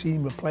Liverpool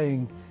team were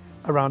playing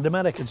around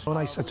America. So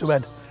I said to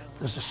Ed,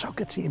 there's a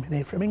soccer team in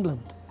here from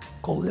England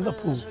called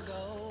Liverpool.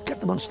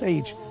 Get them on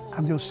stage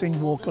and they'll sing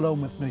Walk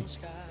Alone with me.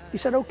 He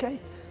said, okay.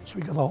 So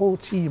we got the whole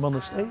team on the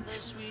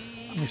stage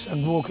and we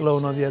sang Walk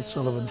Alone on the Ed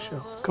Sullivan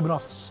Show. Coming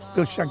off,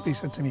 Bill Shankly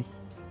said to me,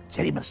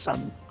 Jerry, my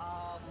son,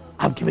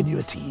 I've given you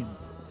a team,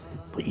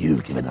 but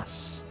you've given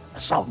us a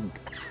song.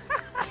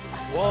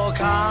 Walk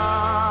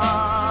on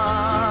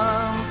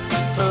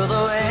through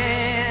the wind.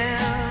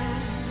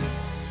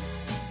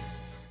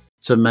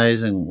 It's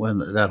amazing when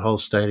that whole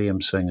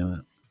stadium's singing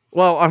it.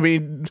 Well, I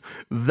mean,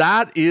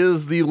 that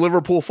is the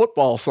Liverpool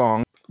football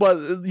song.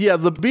 But yeah,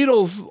 the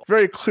Beatles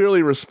very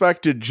clearly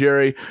respected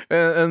Jerry,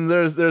 and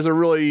there's a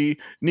really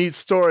neat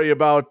story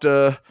about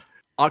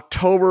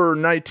October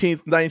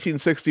 19th,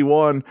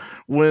 1961,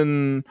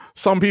 when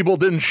some people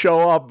didn't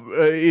show up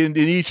in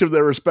each of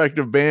their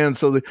respective bands,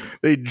 so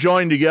they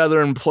joined together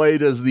and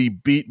played as the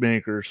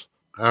Beatmakers.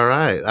 All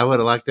right. I would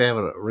have liked to have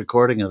a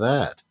recording of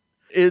that.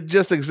 It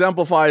just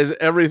exemplifies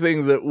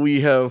everything that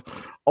we have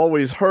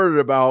always heard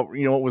about,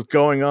 what was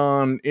going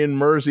on in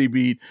Mersey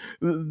Beat,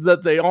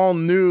 that they all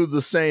knew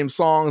the same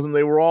songs and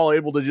they were all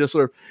able to just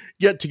sort of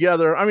get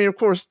together. I mean, of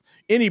course,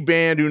 any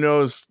band who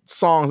knows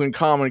songs in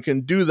common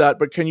can do that,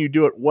 but can you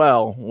do it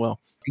well? Well,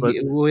 but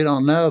We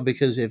don't know,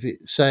 because if you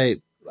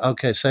say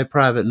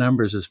Private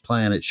Numbers is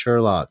playing at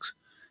Sherlock's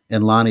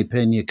and Lonnie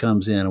Pena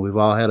comes in and we've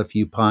all had a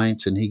few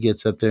pints and he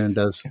gets up there and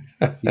does,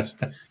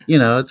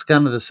 it's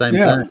kind of the same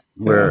thing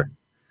where,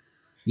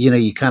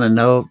 you kind of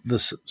know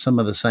some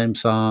of the same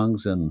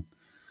songs. And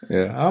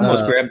Yeah, I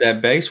almost grabbed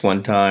that bass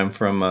one time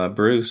from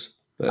Bruce.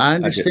 But I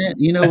understand.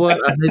 You know what?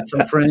 I've made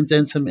some friends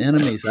and some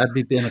enemies. I'd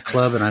be in a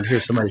club and I'd hear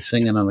somebody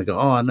singing and I'd go,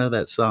 oh, I know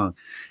that song.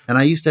 And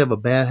I used to have a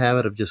bad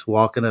habit of just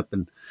walking up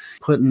and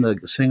putting the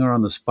singer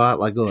on the spot,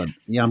 like going,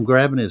 I'm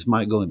grabbing his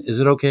mic going, is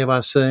it okay if I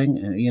sing?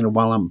 And,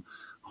 while I'm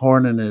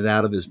horning it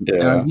out of his,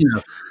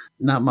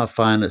 not my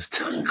finest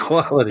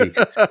quality.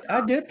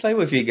 I did play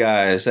with you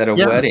guys at a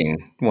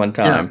wedding one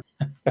time.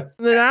 And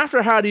then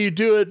after How Do You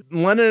Do It,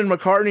 Lennon and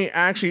McCartney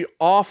actually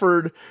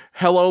offered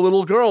Hello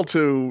Little Girl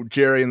to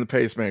Jerry and the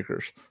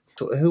Pacemakers.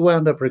 So who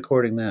wound up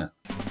recording that?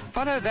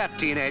 Follow that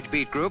teenage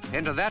beat group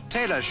into that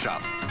tailor's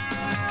shop.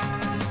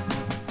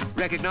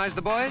 Recognize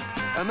the boys?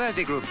 A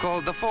Mersey group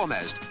called The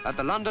Foremost, at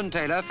the London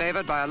tailor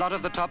favoured by a lot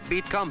of the top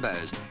beat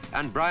combos.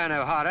 And Brian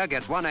O'Hara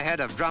gets one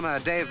ahead of drummer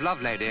Dave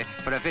Lovelady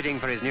for a fitting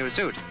for his new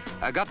suit.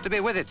 A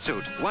got-to-be-with-it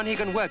suit, one he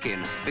can work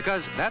in,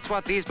 because that's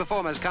what these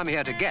performers come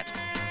here to get.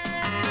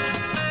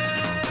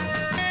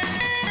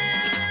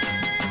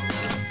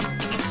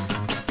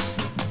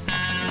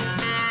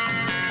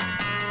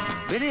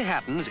 Billy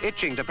Hatton's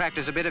itching to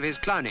practice a bit of his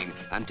clowning,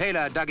 and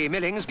tailor Dougie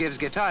Millings gives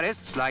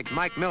guitarists like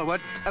Mike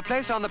Millwood a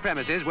place on the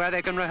premises where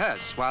they can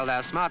rehearse while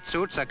their smart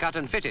suits are cut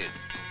and fitted.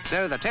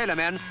 So the tailor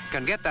men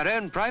can get their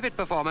own private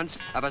performance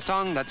of a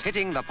song that's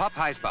hitting the pop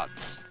high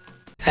spots.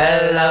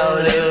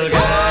 Hello, little girl.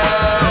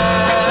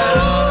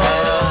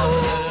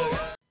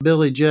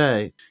 Billy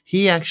J,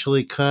 he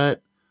actually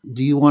cut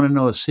Do You Want to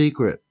Know a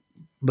Secret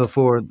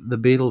before the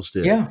Beatles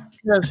did. Yeah.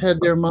 You guys had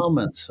their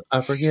moments.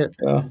 I forget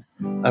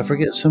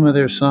some of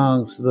their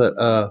songs,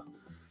 but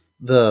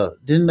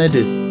didn't they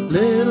do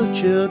Little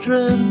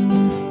Children?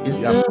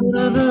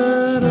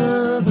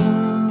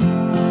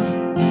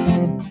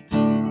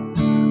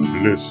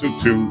 Listen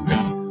to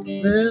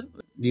me.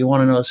 Do You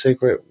Want to Know a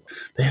Secret?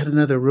 They had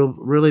another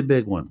really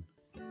big one.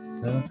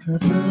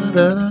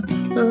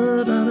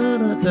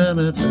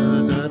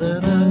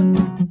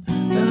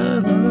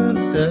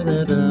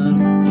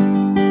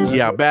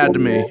 Yeah, Bad to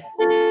Me.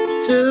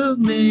 To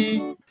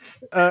me.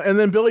 And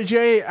then Billy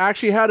J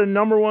actually had a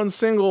 #1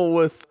 single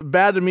with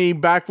Bad to Me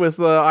back with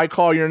I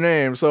Call Your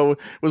Name. So it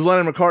was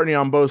Lennon McCartney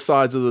on both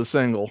sides of the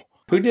single.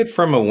 Who did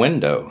From a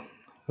Window?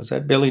 Was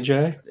that Billy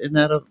J? Isn't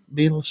that a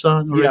Beatles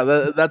song?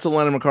 Yeah, that's a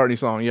Lennon McCartney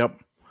song. Yep.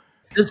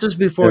 This is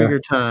before your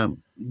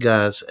time,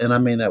 guys. And I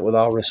mean that with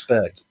all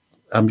respect.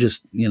 I'm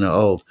just,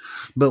 old.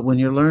 But when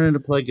you're learning to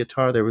play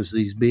guitar, there was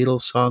these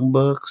Beatles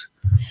songbooks.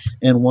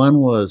 And one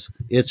was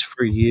It's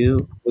For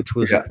You, which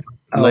was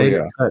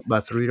later cut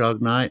by Three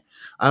Dog Night.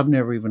 I've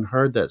never even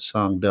heard that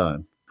song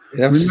done.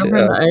 Remember in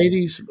the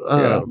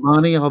 80s,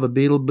 Monty, all the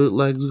Beatle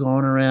bootlegs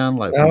going around?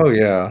 Like,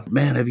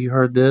 man, have you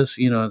heard this?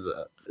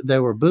 They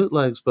were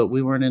bootlegs, but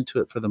we weren't into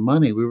it for the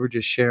money. We were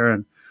just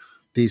sharing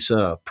these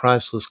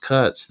priceless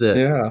cuts that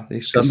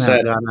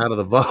somehow got out of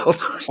the vault.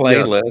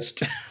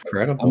 Playlist.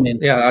 Incredible. I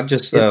mean, I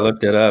just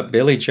looked it up.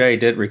 Billy J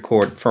did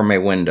record From a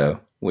Window,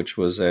 which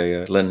was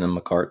a Lennon and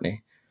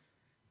McCartney,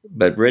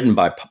 but written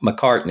by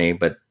McCartney,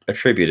 but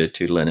attributed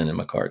to Lennon and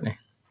McCartney.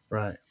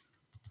 Right.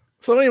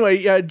 So anyway,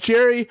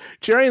 Jerry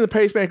and the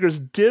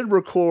Pacemakers did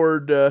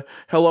record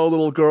Hello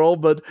Little Girl,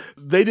 but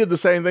they did the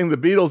same thing the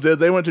Beatles did.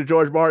 They went to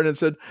George Martin and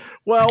said,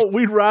 well,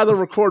 we'd rather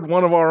record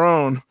one of our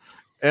own.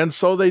 And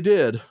so they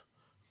did.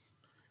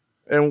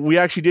 and we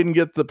actually didn't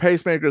get the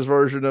Pacemakers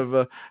version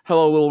of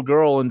Hello Little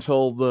Girl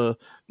until the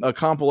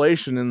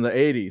compilation in the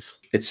 80s.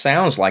 It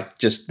sounds like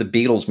just the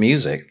Beatles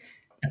music.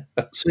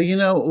 So, you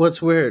know,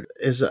 what's weird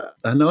is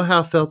I know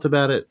how I felt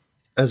about it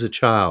as a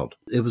child.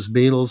 It was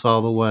Beatles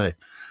all the way.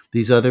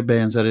 These other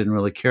bands I didn't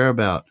really care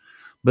about.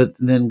 But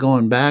then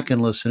going back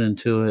and listening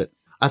to it,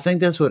 I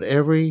think that's what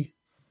every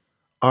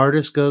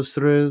artist goes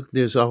through.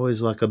 There's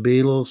always like a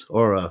Beatles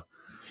or a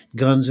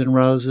Guns N'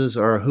 Roses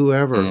or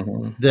whoever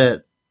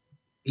that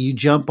you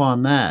jump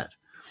on that.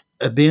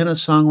 Being a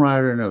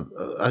songwriter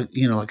and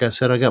you know, like I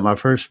said, I got my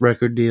first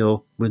record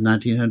deal with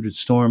 1900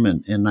 Storm in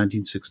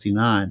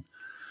 1969.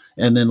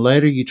 And then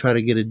later you try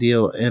to get a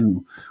deal.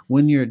 And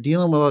when you're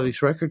dealing with all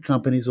these record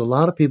companies, a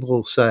lot of people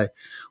will say,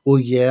 well,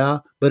 yeah,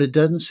 but it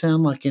doesn't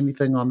sound like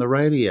anything on the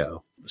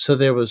radio. So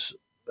there was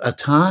a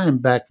time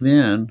back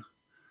then,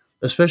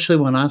 especially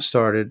when I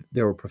started,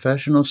 there were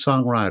professional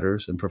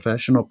songwriters and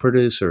professional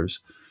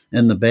producers,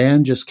 and the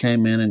band just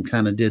came in and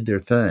kind of did their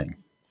thing.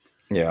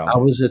 Yeah. I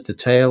was at the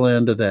tail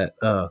end of that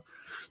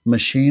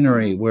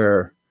machinery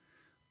where,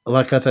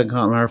 like I think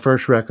on our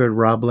first record,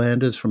 Rob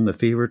Landis from the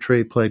Fever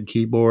Tree played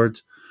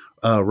keyboards.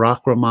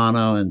 Rock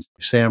Romano and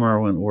Sam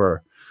Irwin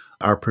were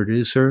our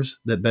producers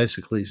that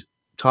basically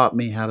taught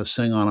me how to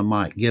sing on a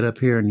mic. Get up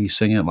here and you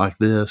sing it like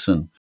this,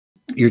 and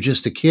you're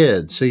just a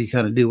kid, so you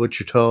kind of do what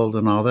you're told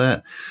and all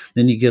that.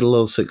 Then you get a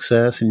little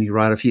success and you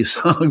write a few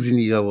songs and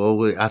you go,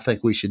 well, I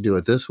think we should do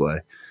it this way.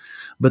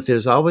 But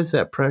there's always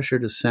that pressure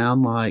to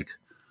sound like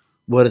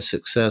what is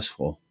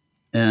successful.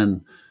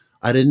 And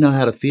I didn't know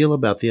how to feel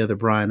about the other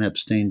Brian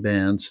Epstein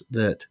bands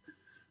that,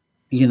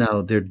 you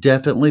know, they're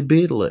definitely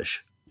Beatlish.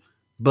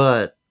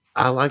 But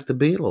I like the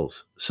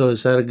Beatles. So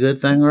is that a good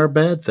thing or a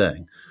bad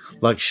thing?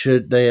 Like,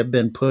 should they have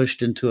been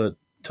pushed into a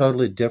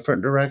totally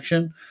different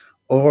direction?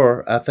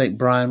 Or I think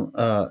Brian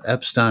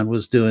Epstein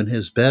was doing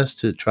his best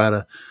to try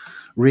to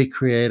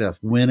recreate a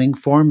winning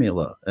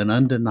formula, an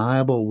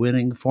undeniable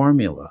winning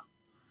formula.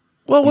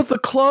 Well, with the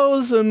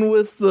clothes and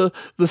with the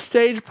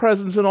stage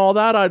presence and all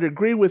that, I'd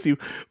agree with you.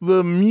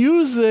 The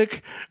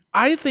music,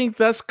 I think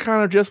that's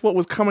kind of just what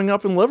was coming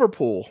up in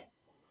Liverpool.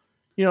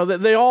 You know,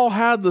 they all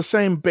had the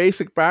same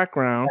basic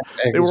background.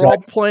 Exactly. They were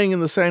all playing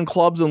in the same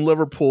clubs in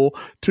Liverpool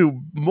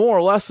to more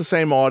or less the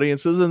same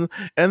audiences, and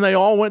they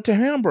all went to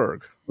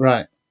Hamburg.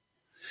 Right.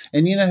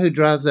 And you know who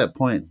drives that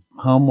point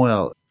home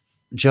well?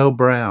 Joe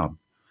Brown.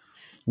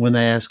 When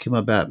they ask him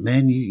about,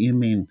 man, you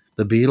mean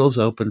the Beatles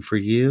opened for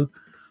you?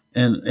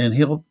 And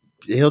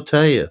he'll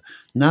tell you,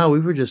 no, we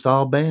were just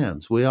all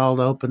bands. We all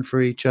opened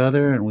for each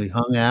other, and we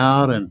hung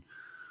out and,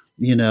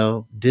 you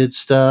know, did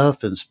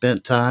stuff and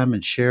spent time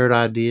and shared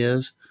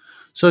ideas.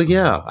 So,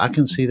 yeah, I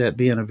can see that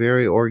being a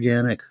very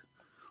organic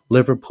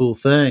Liverpool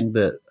thing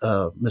that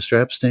Mr.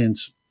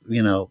 Epstein's,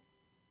 you know,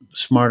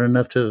 smart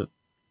enough to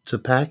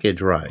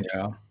package right.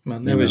 Yeah. Well,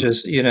 there was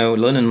just, you know,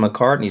 Lennon and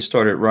McCartney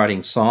started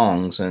writing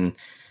songs, and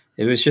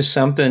it was just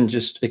something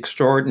just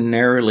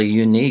extraordinarily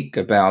unique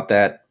about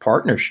that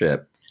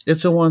partnership.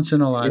 It's a once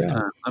in a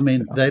lifetime. Yeah. I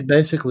mean, they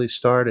basically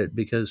started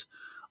because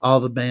all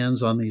the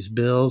bands on these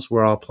bills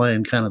were all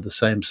playing kind of the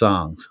same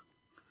songs.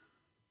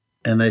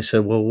 And they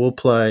said, well, we'll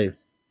play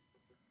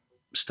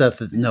stuff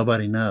that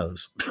nobody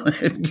knows.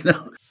 You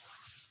know.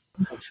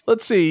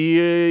 Let's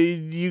see.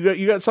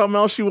 You got something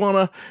else you want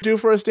to do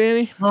for us,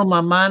 Danny? Well,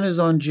 my mind is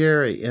on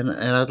Jerry, and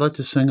I'd like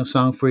to sing a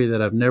song for you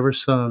that I've never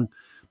sung,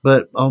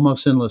 but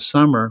Almost Endless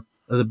Summer,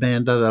 the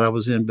band that I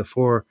was in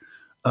before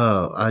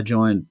I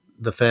joined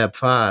the Fab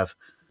Five.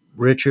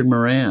 Richard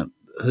Morant,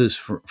 who's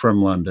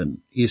from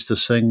London, used to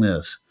sing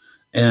this,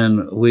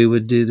 and we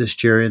would do this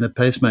Jerry and the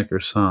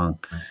Pacemakers song.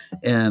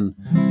 And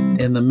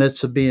in the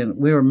midst of we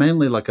were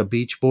mainly like a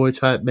Beach Boy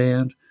type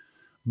band,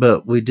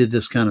 but we did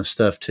this kind of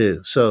stuff too.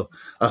 So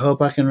I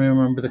hope I can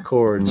remember the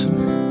chords.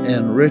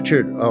 And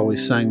Richard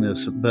always sang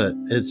this, but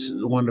it's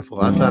wonderful.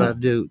 I thought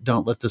I'd do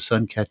Don't Let the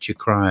Sun Catch You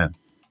Crying.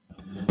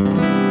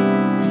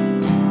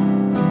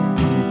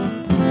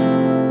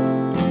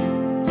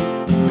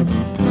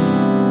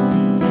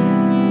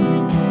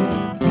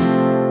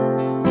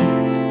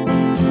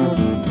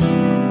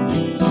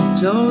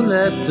 Don't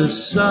let the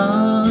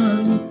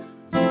sun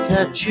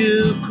catch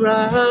you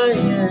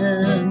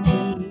crying.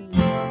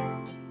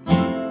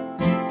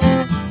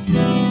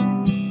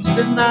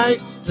 The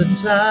night's the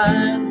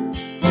time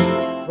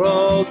for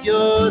all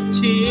your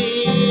tears.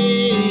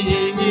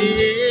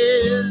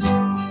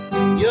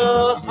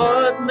 Your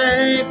heart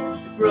may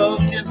be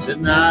broken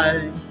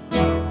tonight,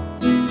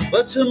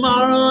 but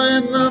tomorrow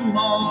in the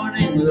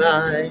morning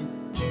light,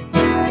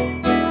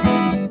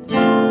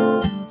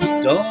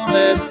 don't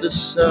let the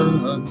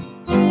sun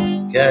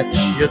catch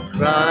you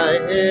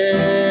crying.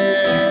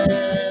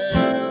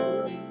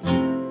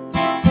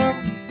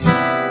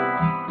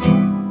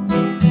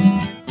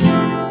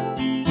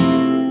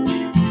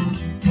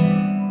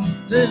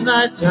 The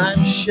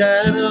nighttime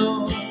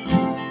shadow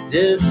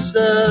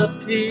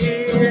disappears,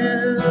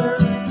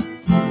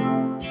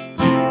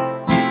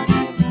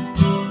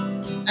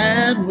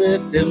 and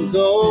with him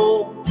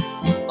go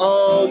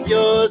all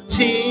your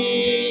tears.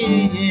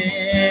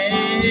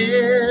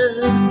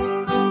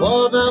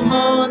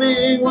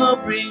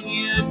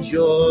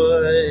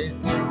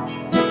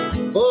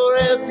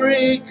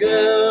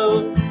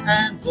 girl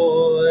and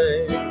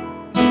boy.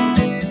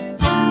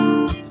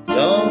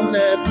 Don't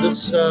let the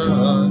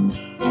sun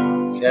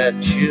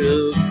catch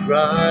you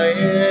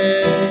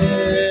crying.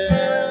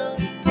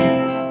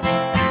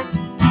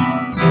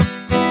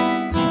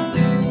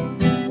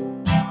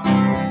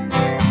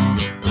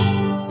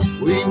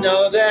 We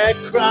know that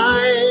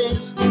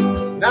crying's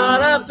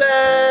not a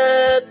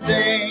bad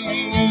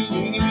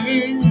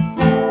thing,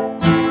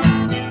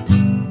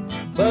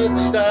 but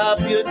stop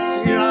your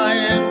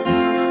crying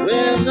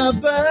when the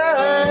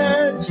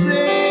birds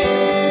sing.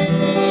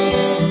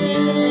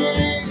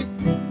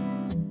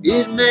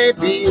 It may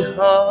be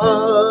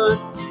hard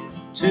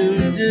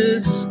to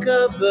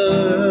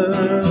discover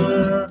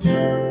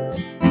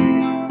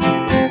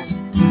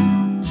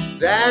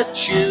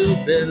that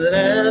you've been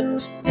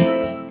left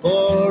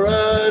for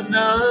another,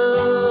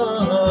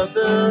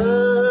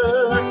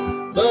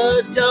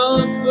 but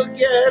don't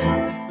forget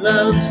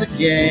love's a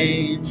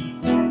game.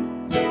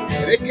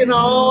 It can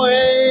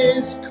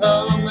always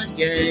come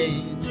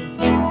again.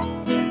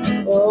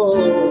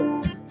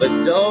 Oh,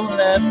 but don't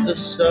let the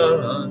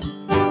sun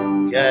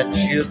catch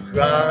you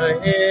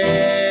crying.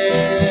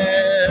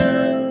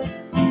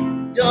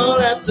 Don't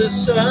let the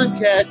sun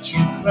catch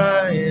you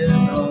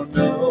crying. Oh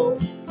no,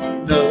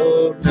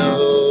 no,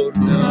 no,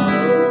 no.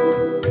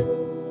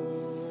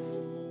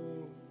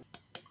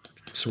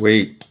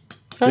 Sweet.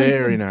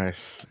 Very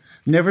nice.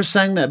 Never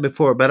sang that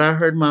before, but I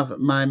heard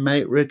my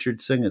mate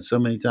Richard sing it so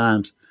many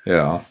times.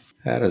 Yeah,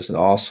 that is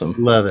awesome.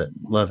 Love it,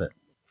 love it.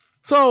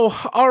 So,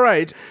 all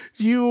right,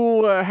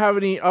 you have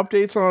any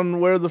updates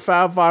on where the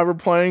Fab Five are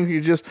playing? You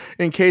just,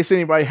 in case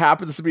anybody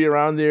happens to be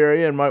around the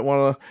area and might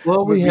want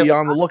to we have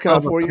on the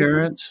lookout for you.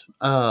 Appearance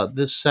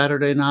this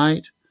Saturday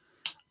night.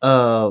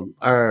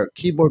 Our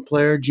keyboard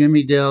player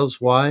Jimmy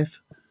Dell's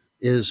wife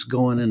is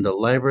going into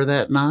labor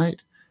that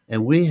night,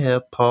 and we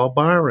have Paul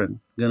Byron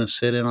going to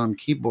sit in on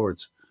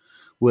keyboards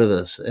with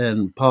us.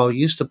 And Paul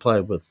used to play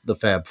with the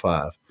Fab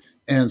Five.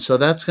 And so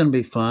that's going to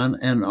be fun.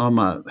 And on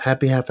my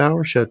Happy Half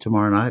Hour show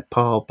tomorrow night,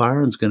 Paul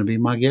Byron's going to be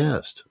my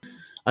guest.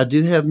 I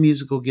do have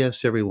musical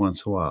guests every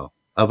once in a while.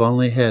 I've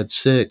only had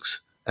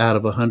 6 out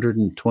of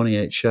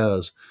 128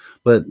 shows,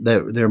 but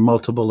they're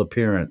multiple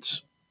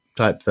appearance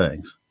type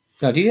things.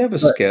 Now, do you have a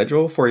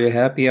schedule for your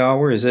happy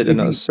hour? Is it in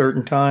a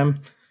certain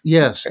time?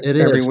 Yes, it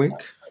is. Every week?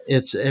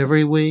 It's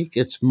every week.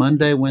 It's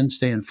Monday,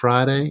 Wednesday, and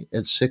Friday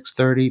at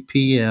 6:30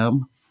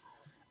 p.m.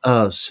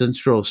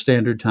 Central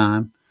Standard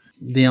Time.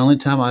 The only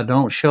time I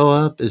don't show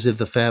up is if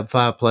the Fab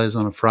Five plays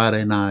on a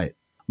Friday night.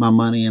 My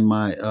money and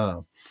my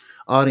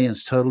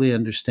audience totally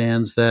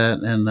understands that,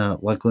 and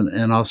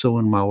and also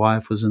when my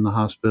wife was in the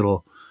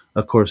hospital,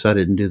 of course I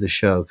didn't do the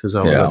show because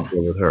I was up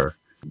there with her.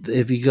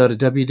 If you go to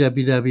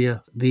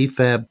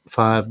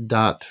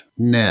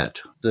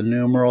www.thefab5.net, the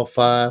numeral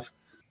 5.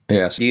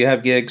 Yes. Do you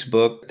have gigs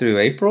booked through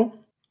April,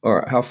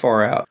 or how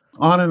far out?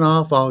 On and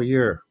off all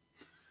year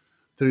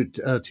through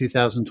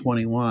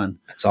 2021.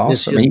 That's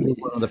awesome.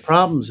 One of the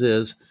problems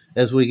is,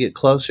 as we get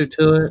closer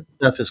to it,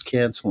 stuff is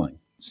canceling.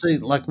 See,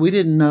 like we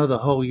didn't know the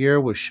whole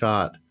year was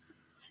shot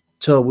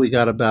till we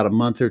got about a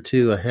month or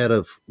two ahead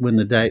of when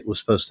the date was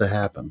supposed to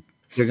happen.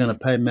 You're going to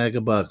pay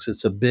megabucks.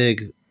 It's a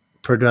big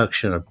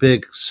production, a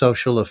big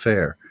social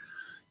affair.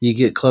 You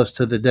get close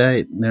to the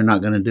date, and they're not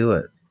going to do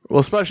it.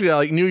 Well, especially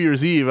like New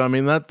Year's Eve. I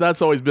mean,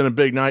 that's always been a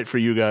big night for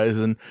you guys.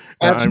 And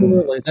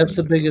absolutely, that's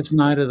the biggest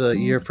night of the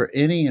year for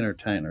any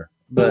entertainer.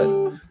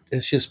 But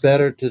it's just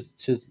better to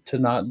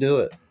not do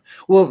it.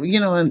 Well, you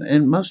know,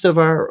 and most of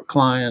our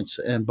clients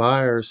and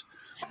buyers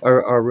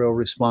are real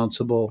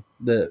responsible.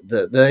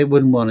 That they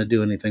wouldn't want to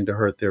do anything to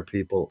hurt their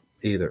people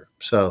either.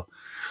 So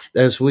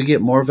as we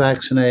get more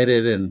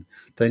vaccinated and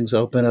things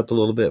open up a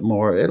little bit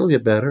more, it'll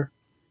get better.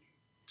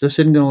 This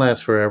isn't going to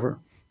last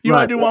forever. You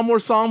want to do one more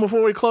song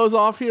before we close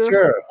off here?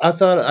 Sure. I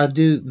thought I'd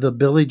do the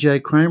Billy J.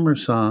 Kramer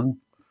song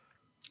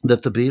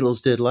that the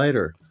Beatles did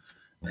later.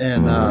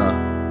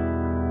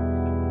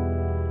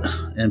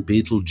 And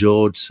Beatle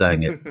George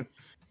sang it.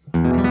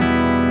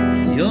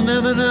 You'll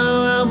never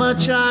know how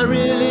much I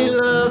really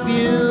love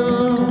you.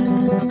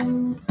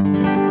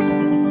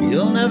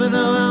 You'll never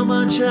know how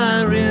much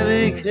I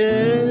really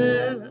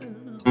care.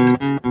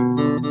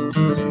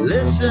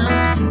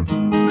 Listen,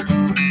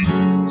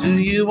 do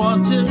you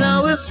want to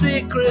know a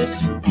secret?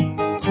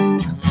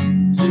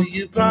 Do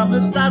you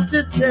promise not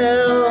to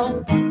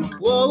tell?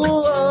 Whoa,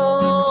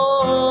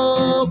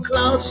 whoa,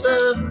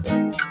 closer.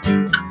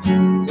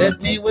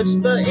 Let me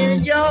whisper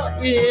in your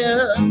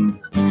ear.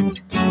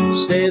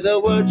 Say the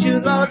words you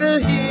long to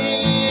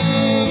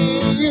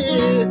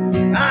hear.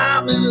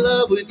 I'm in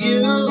love with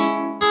you.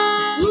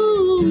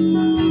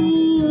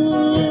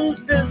 Ooh,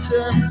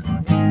 listen.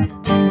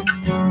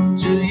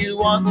 Do you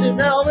want to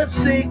know a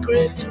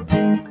secret?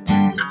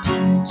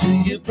 Do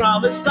you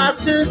promise not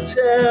to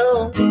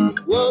tell?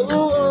 Whoa,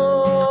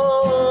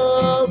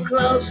 whoa,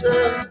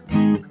 closer.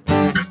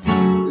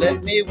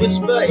 Let me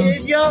whisper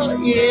in your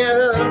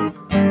ear.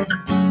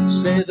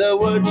 Say the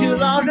words you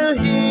long to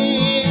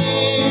hear.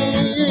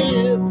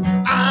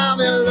 I'm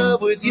in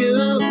love with you.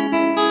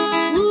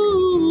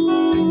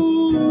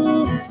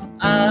 Ooh,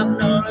 I've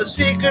a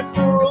secret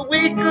for a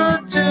week or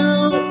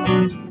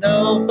two.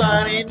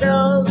 Nobody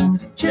knows,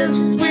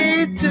 just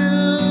we two.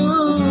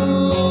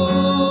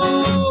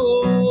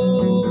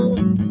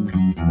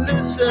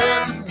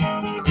 Listen,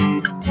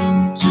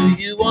 do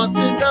you want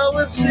to know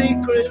a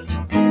secret?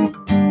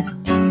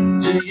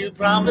 Do you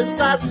promise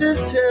not to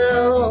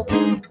tell?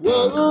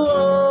 Whoa,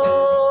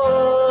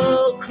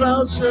 whoa,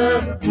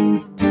 closer.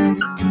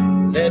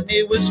 Let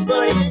me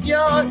whisper in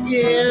your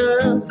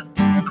ear.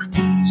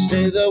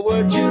 Say the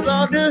words you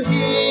long to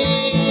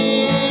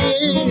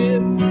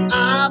hear.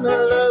 I'm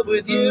in love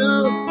with you.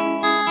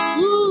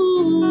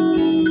 Ooh,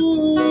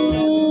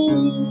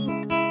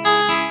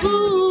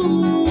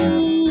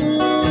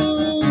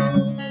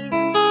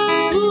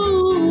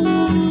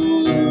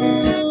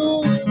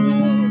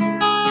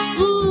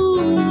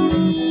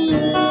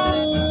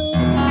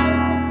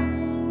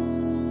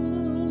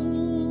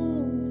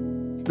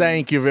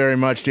 Thank you very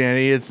much,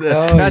 Danny. It's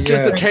that's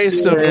just a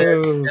taste of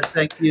And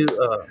thank you,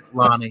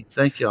 Lonnie.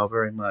 Thank you all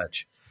very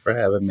much for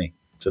having me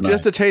tonight.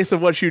 just a taste of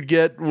what you'd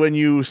get when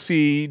you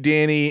see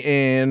Danny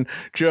and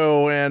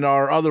Joe and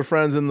our other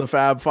friends in the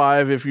Fab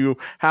Five. If you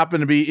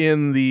happen to be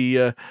in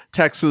the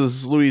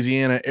Texas,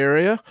 Louisiana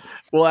area,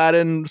 we'll add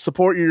in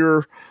support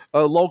your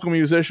local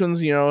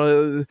musicians. You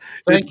know,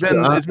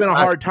 it's been a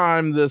hard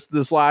time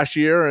this last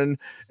year, and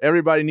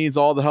everybody needs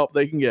all the help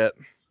they can get.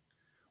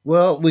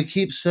 Well, we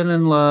keep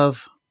sending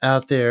love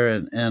out there,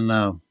 and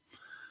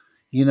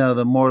you know,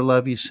 the more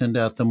love you send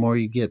out, the more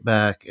you get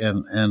back,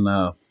 and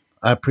I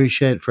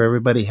appreciate it for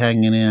everybody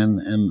hanging in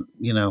and,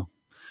 you know,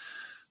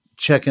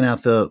 checking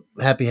out the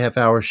Happy Half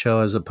Hour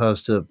show as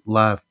opposed to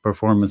live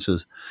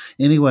performances.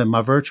 Anyway,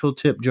 my virtual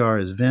tip jar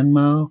is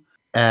Venmo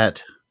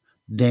at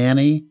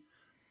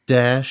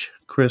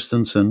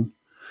Danny-Christensen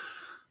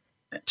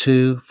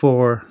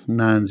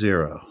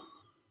 2490.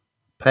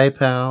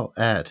 PayPal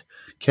at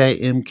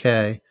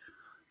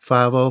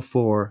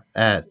KMK504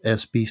 at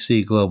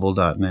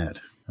sbcglobal.net.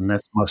 And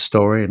that's my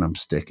story, and I'm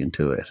sticking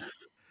to it.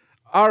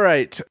 All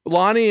right,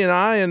 Lonnie and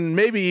I, and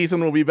maybe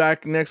Ethan will be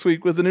back next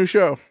week with a new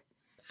show.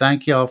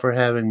 Thank y'all for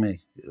having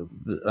me.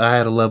 I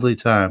had a lovely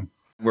time.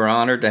 We're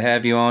honored to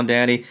have you on,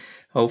 Danny,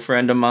 old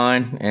friend of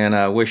mine, and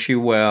I wish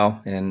you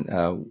well,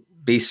 and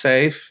be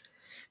safe,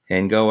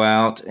 and go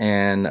out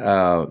and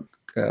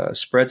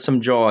spread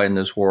some joy in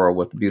this world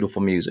with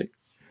beautiful music.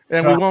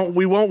 And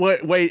we won't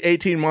wait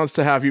 18 months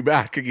to have you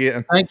back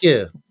again. Thank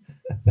you.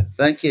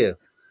 Thank you.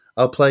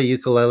 I'll play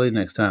ukulele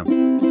next time.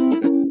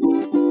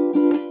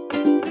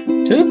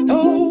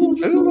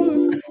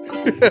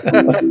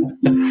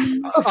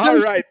 All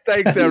right.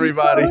 Thanks,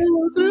 everybody.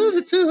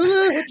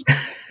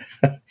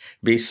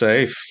 Be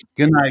safe.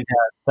 Good night,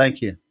 guys.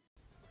 Thank you.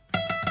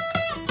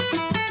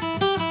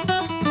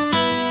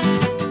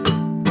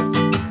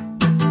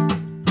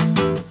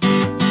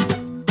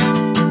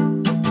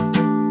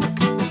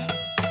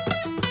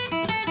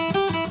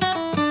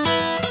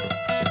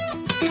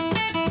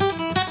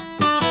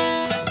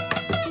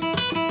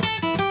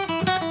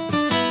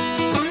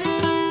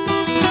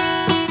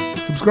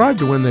 Subscribe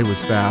to When They Was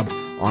Fab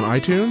on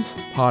iTunes,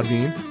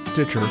 Podbean,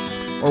 Stitcher,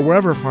 or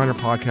wherever finer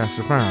podcasts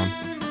are found.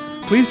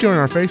 Please join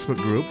our Facebook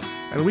group,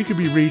 and we could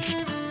be reached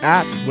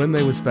at When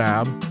They Was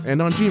Fab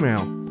and on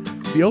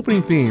Gmail. The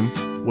opening theme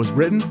was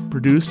written,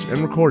 produced,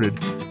 and recorded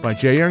by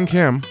Jae Young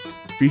Kim,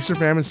 Feast or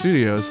Famine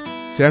Studios,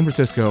 San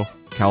Francisco,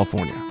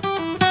 California.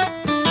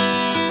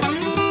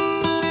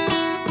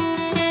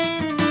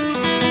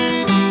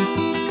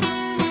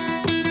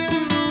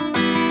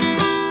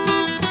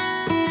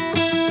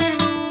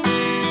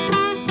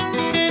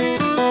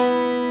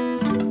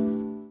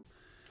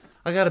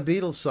 I got a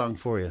Beatles song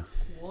for you.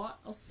 What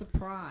a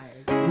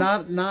surprise.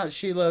 Not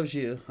She Loves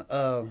You.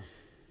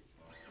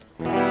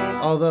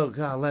 Although,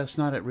 God, last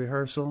night at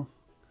rehearsal,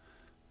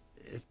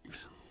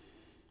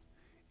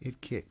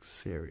 it kicks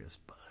serious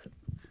butt.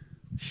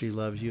 She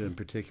Loves You in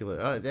particular.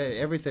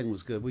 Everything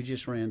was good. We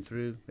just ran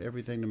through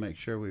everything to make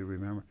sure we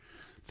remember.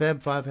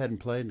 Fab Five hadn't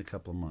played in a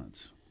couple of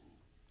months.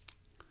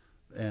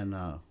 And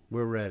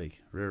we're ready.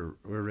 We're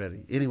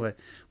ready. Anyway,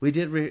 we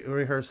did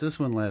rehearse this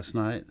one last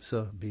night.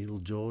 So Beetle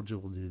George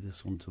will do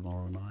this one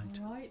tomorrow night.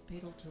 All right,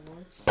 Beetle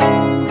George.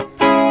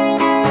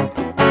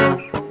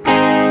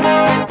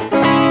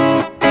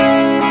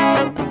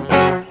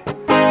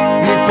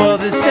 Before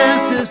this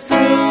dance is through,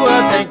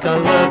 I think I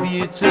love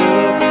you too.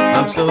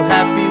 I'm so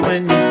happy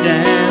when you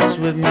dance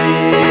with me.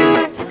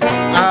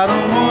 I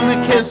don't want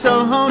to kiss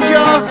or hold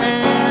your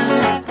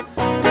hand.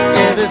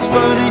 If it's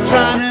funny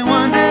trying to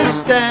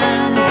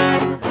understand,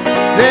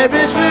 there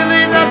is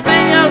really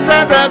nothing else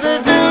I'd rather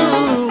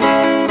do.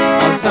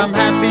 'Cause I'm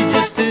happy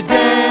just to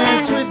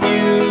dance with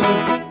you.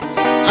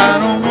 I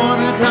don't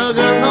want to hug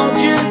or hold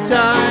you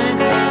tight.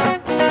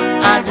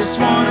 I just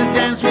want to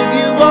dance with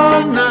you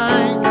all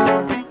night.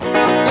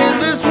 In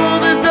this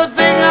world there's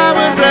nothing I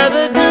would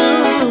rather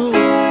do.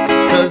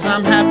 'Cause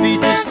I'm happy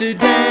just to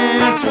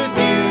dance with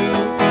you.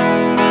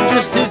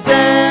 Just to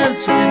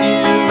dance with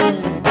you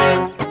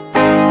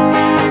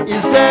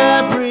is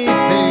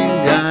everything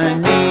I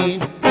need.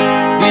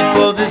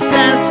 Before this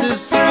dance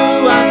is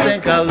through, I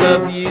think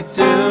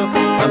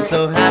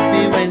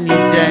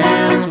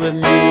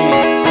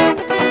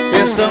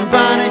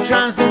somebody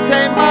tries to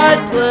take my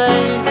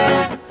place.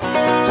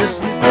 Just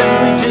pretend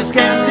we just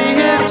can't see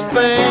his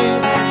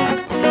face.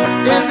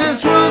 If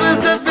this world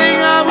is the thing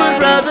I would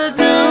rather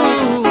do,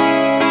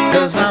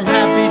 'cause I'm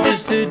happy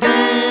just to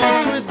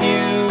dance with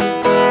you,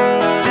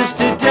 just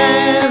to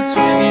dance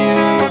with you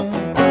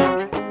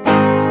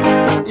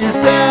is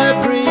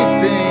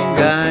everything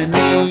I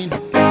need.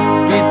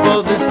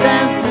 Before this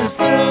dance is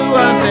through,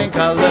 I think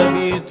I love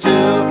you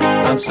too.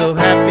 I'm so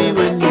happy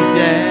when you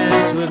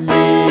dance with me.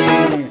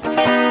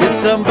 If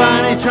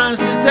somebody tries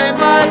to take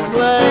my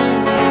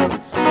place,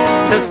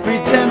 let's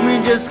pretend we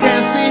just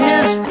can't see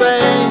his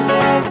face.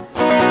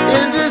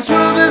 If this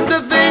world is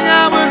the thing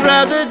I would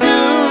rather do,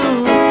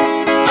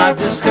 I've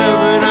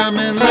discovered I'm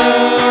in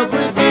love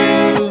with you.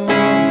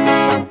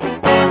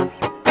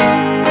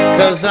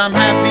 'Cause I'm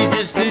happy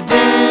just to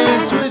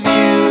dance with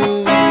you.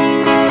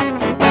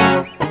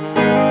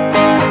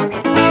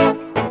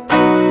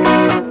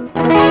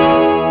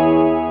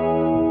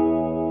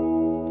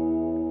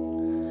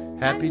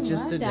 Happy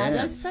just to That's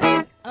dance. such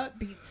an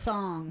upbeat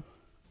song.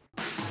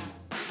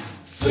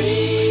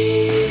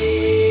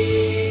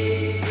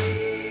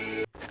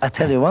 I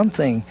tell you one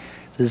thing,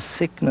 there's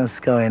sickness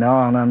going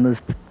on and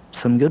there's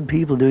some good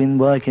people doing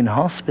work in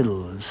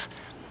hospitals,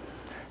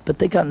 but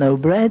they got no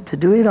bread to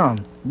do it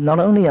on. Not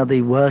only are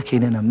they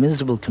working in a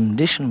miserable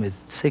condition with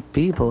sick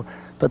people,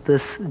 but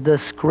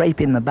they're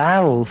scraping the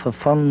barrel for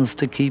funds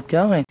to keep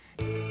going.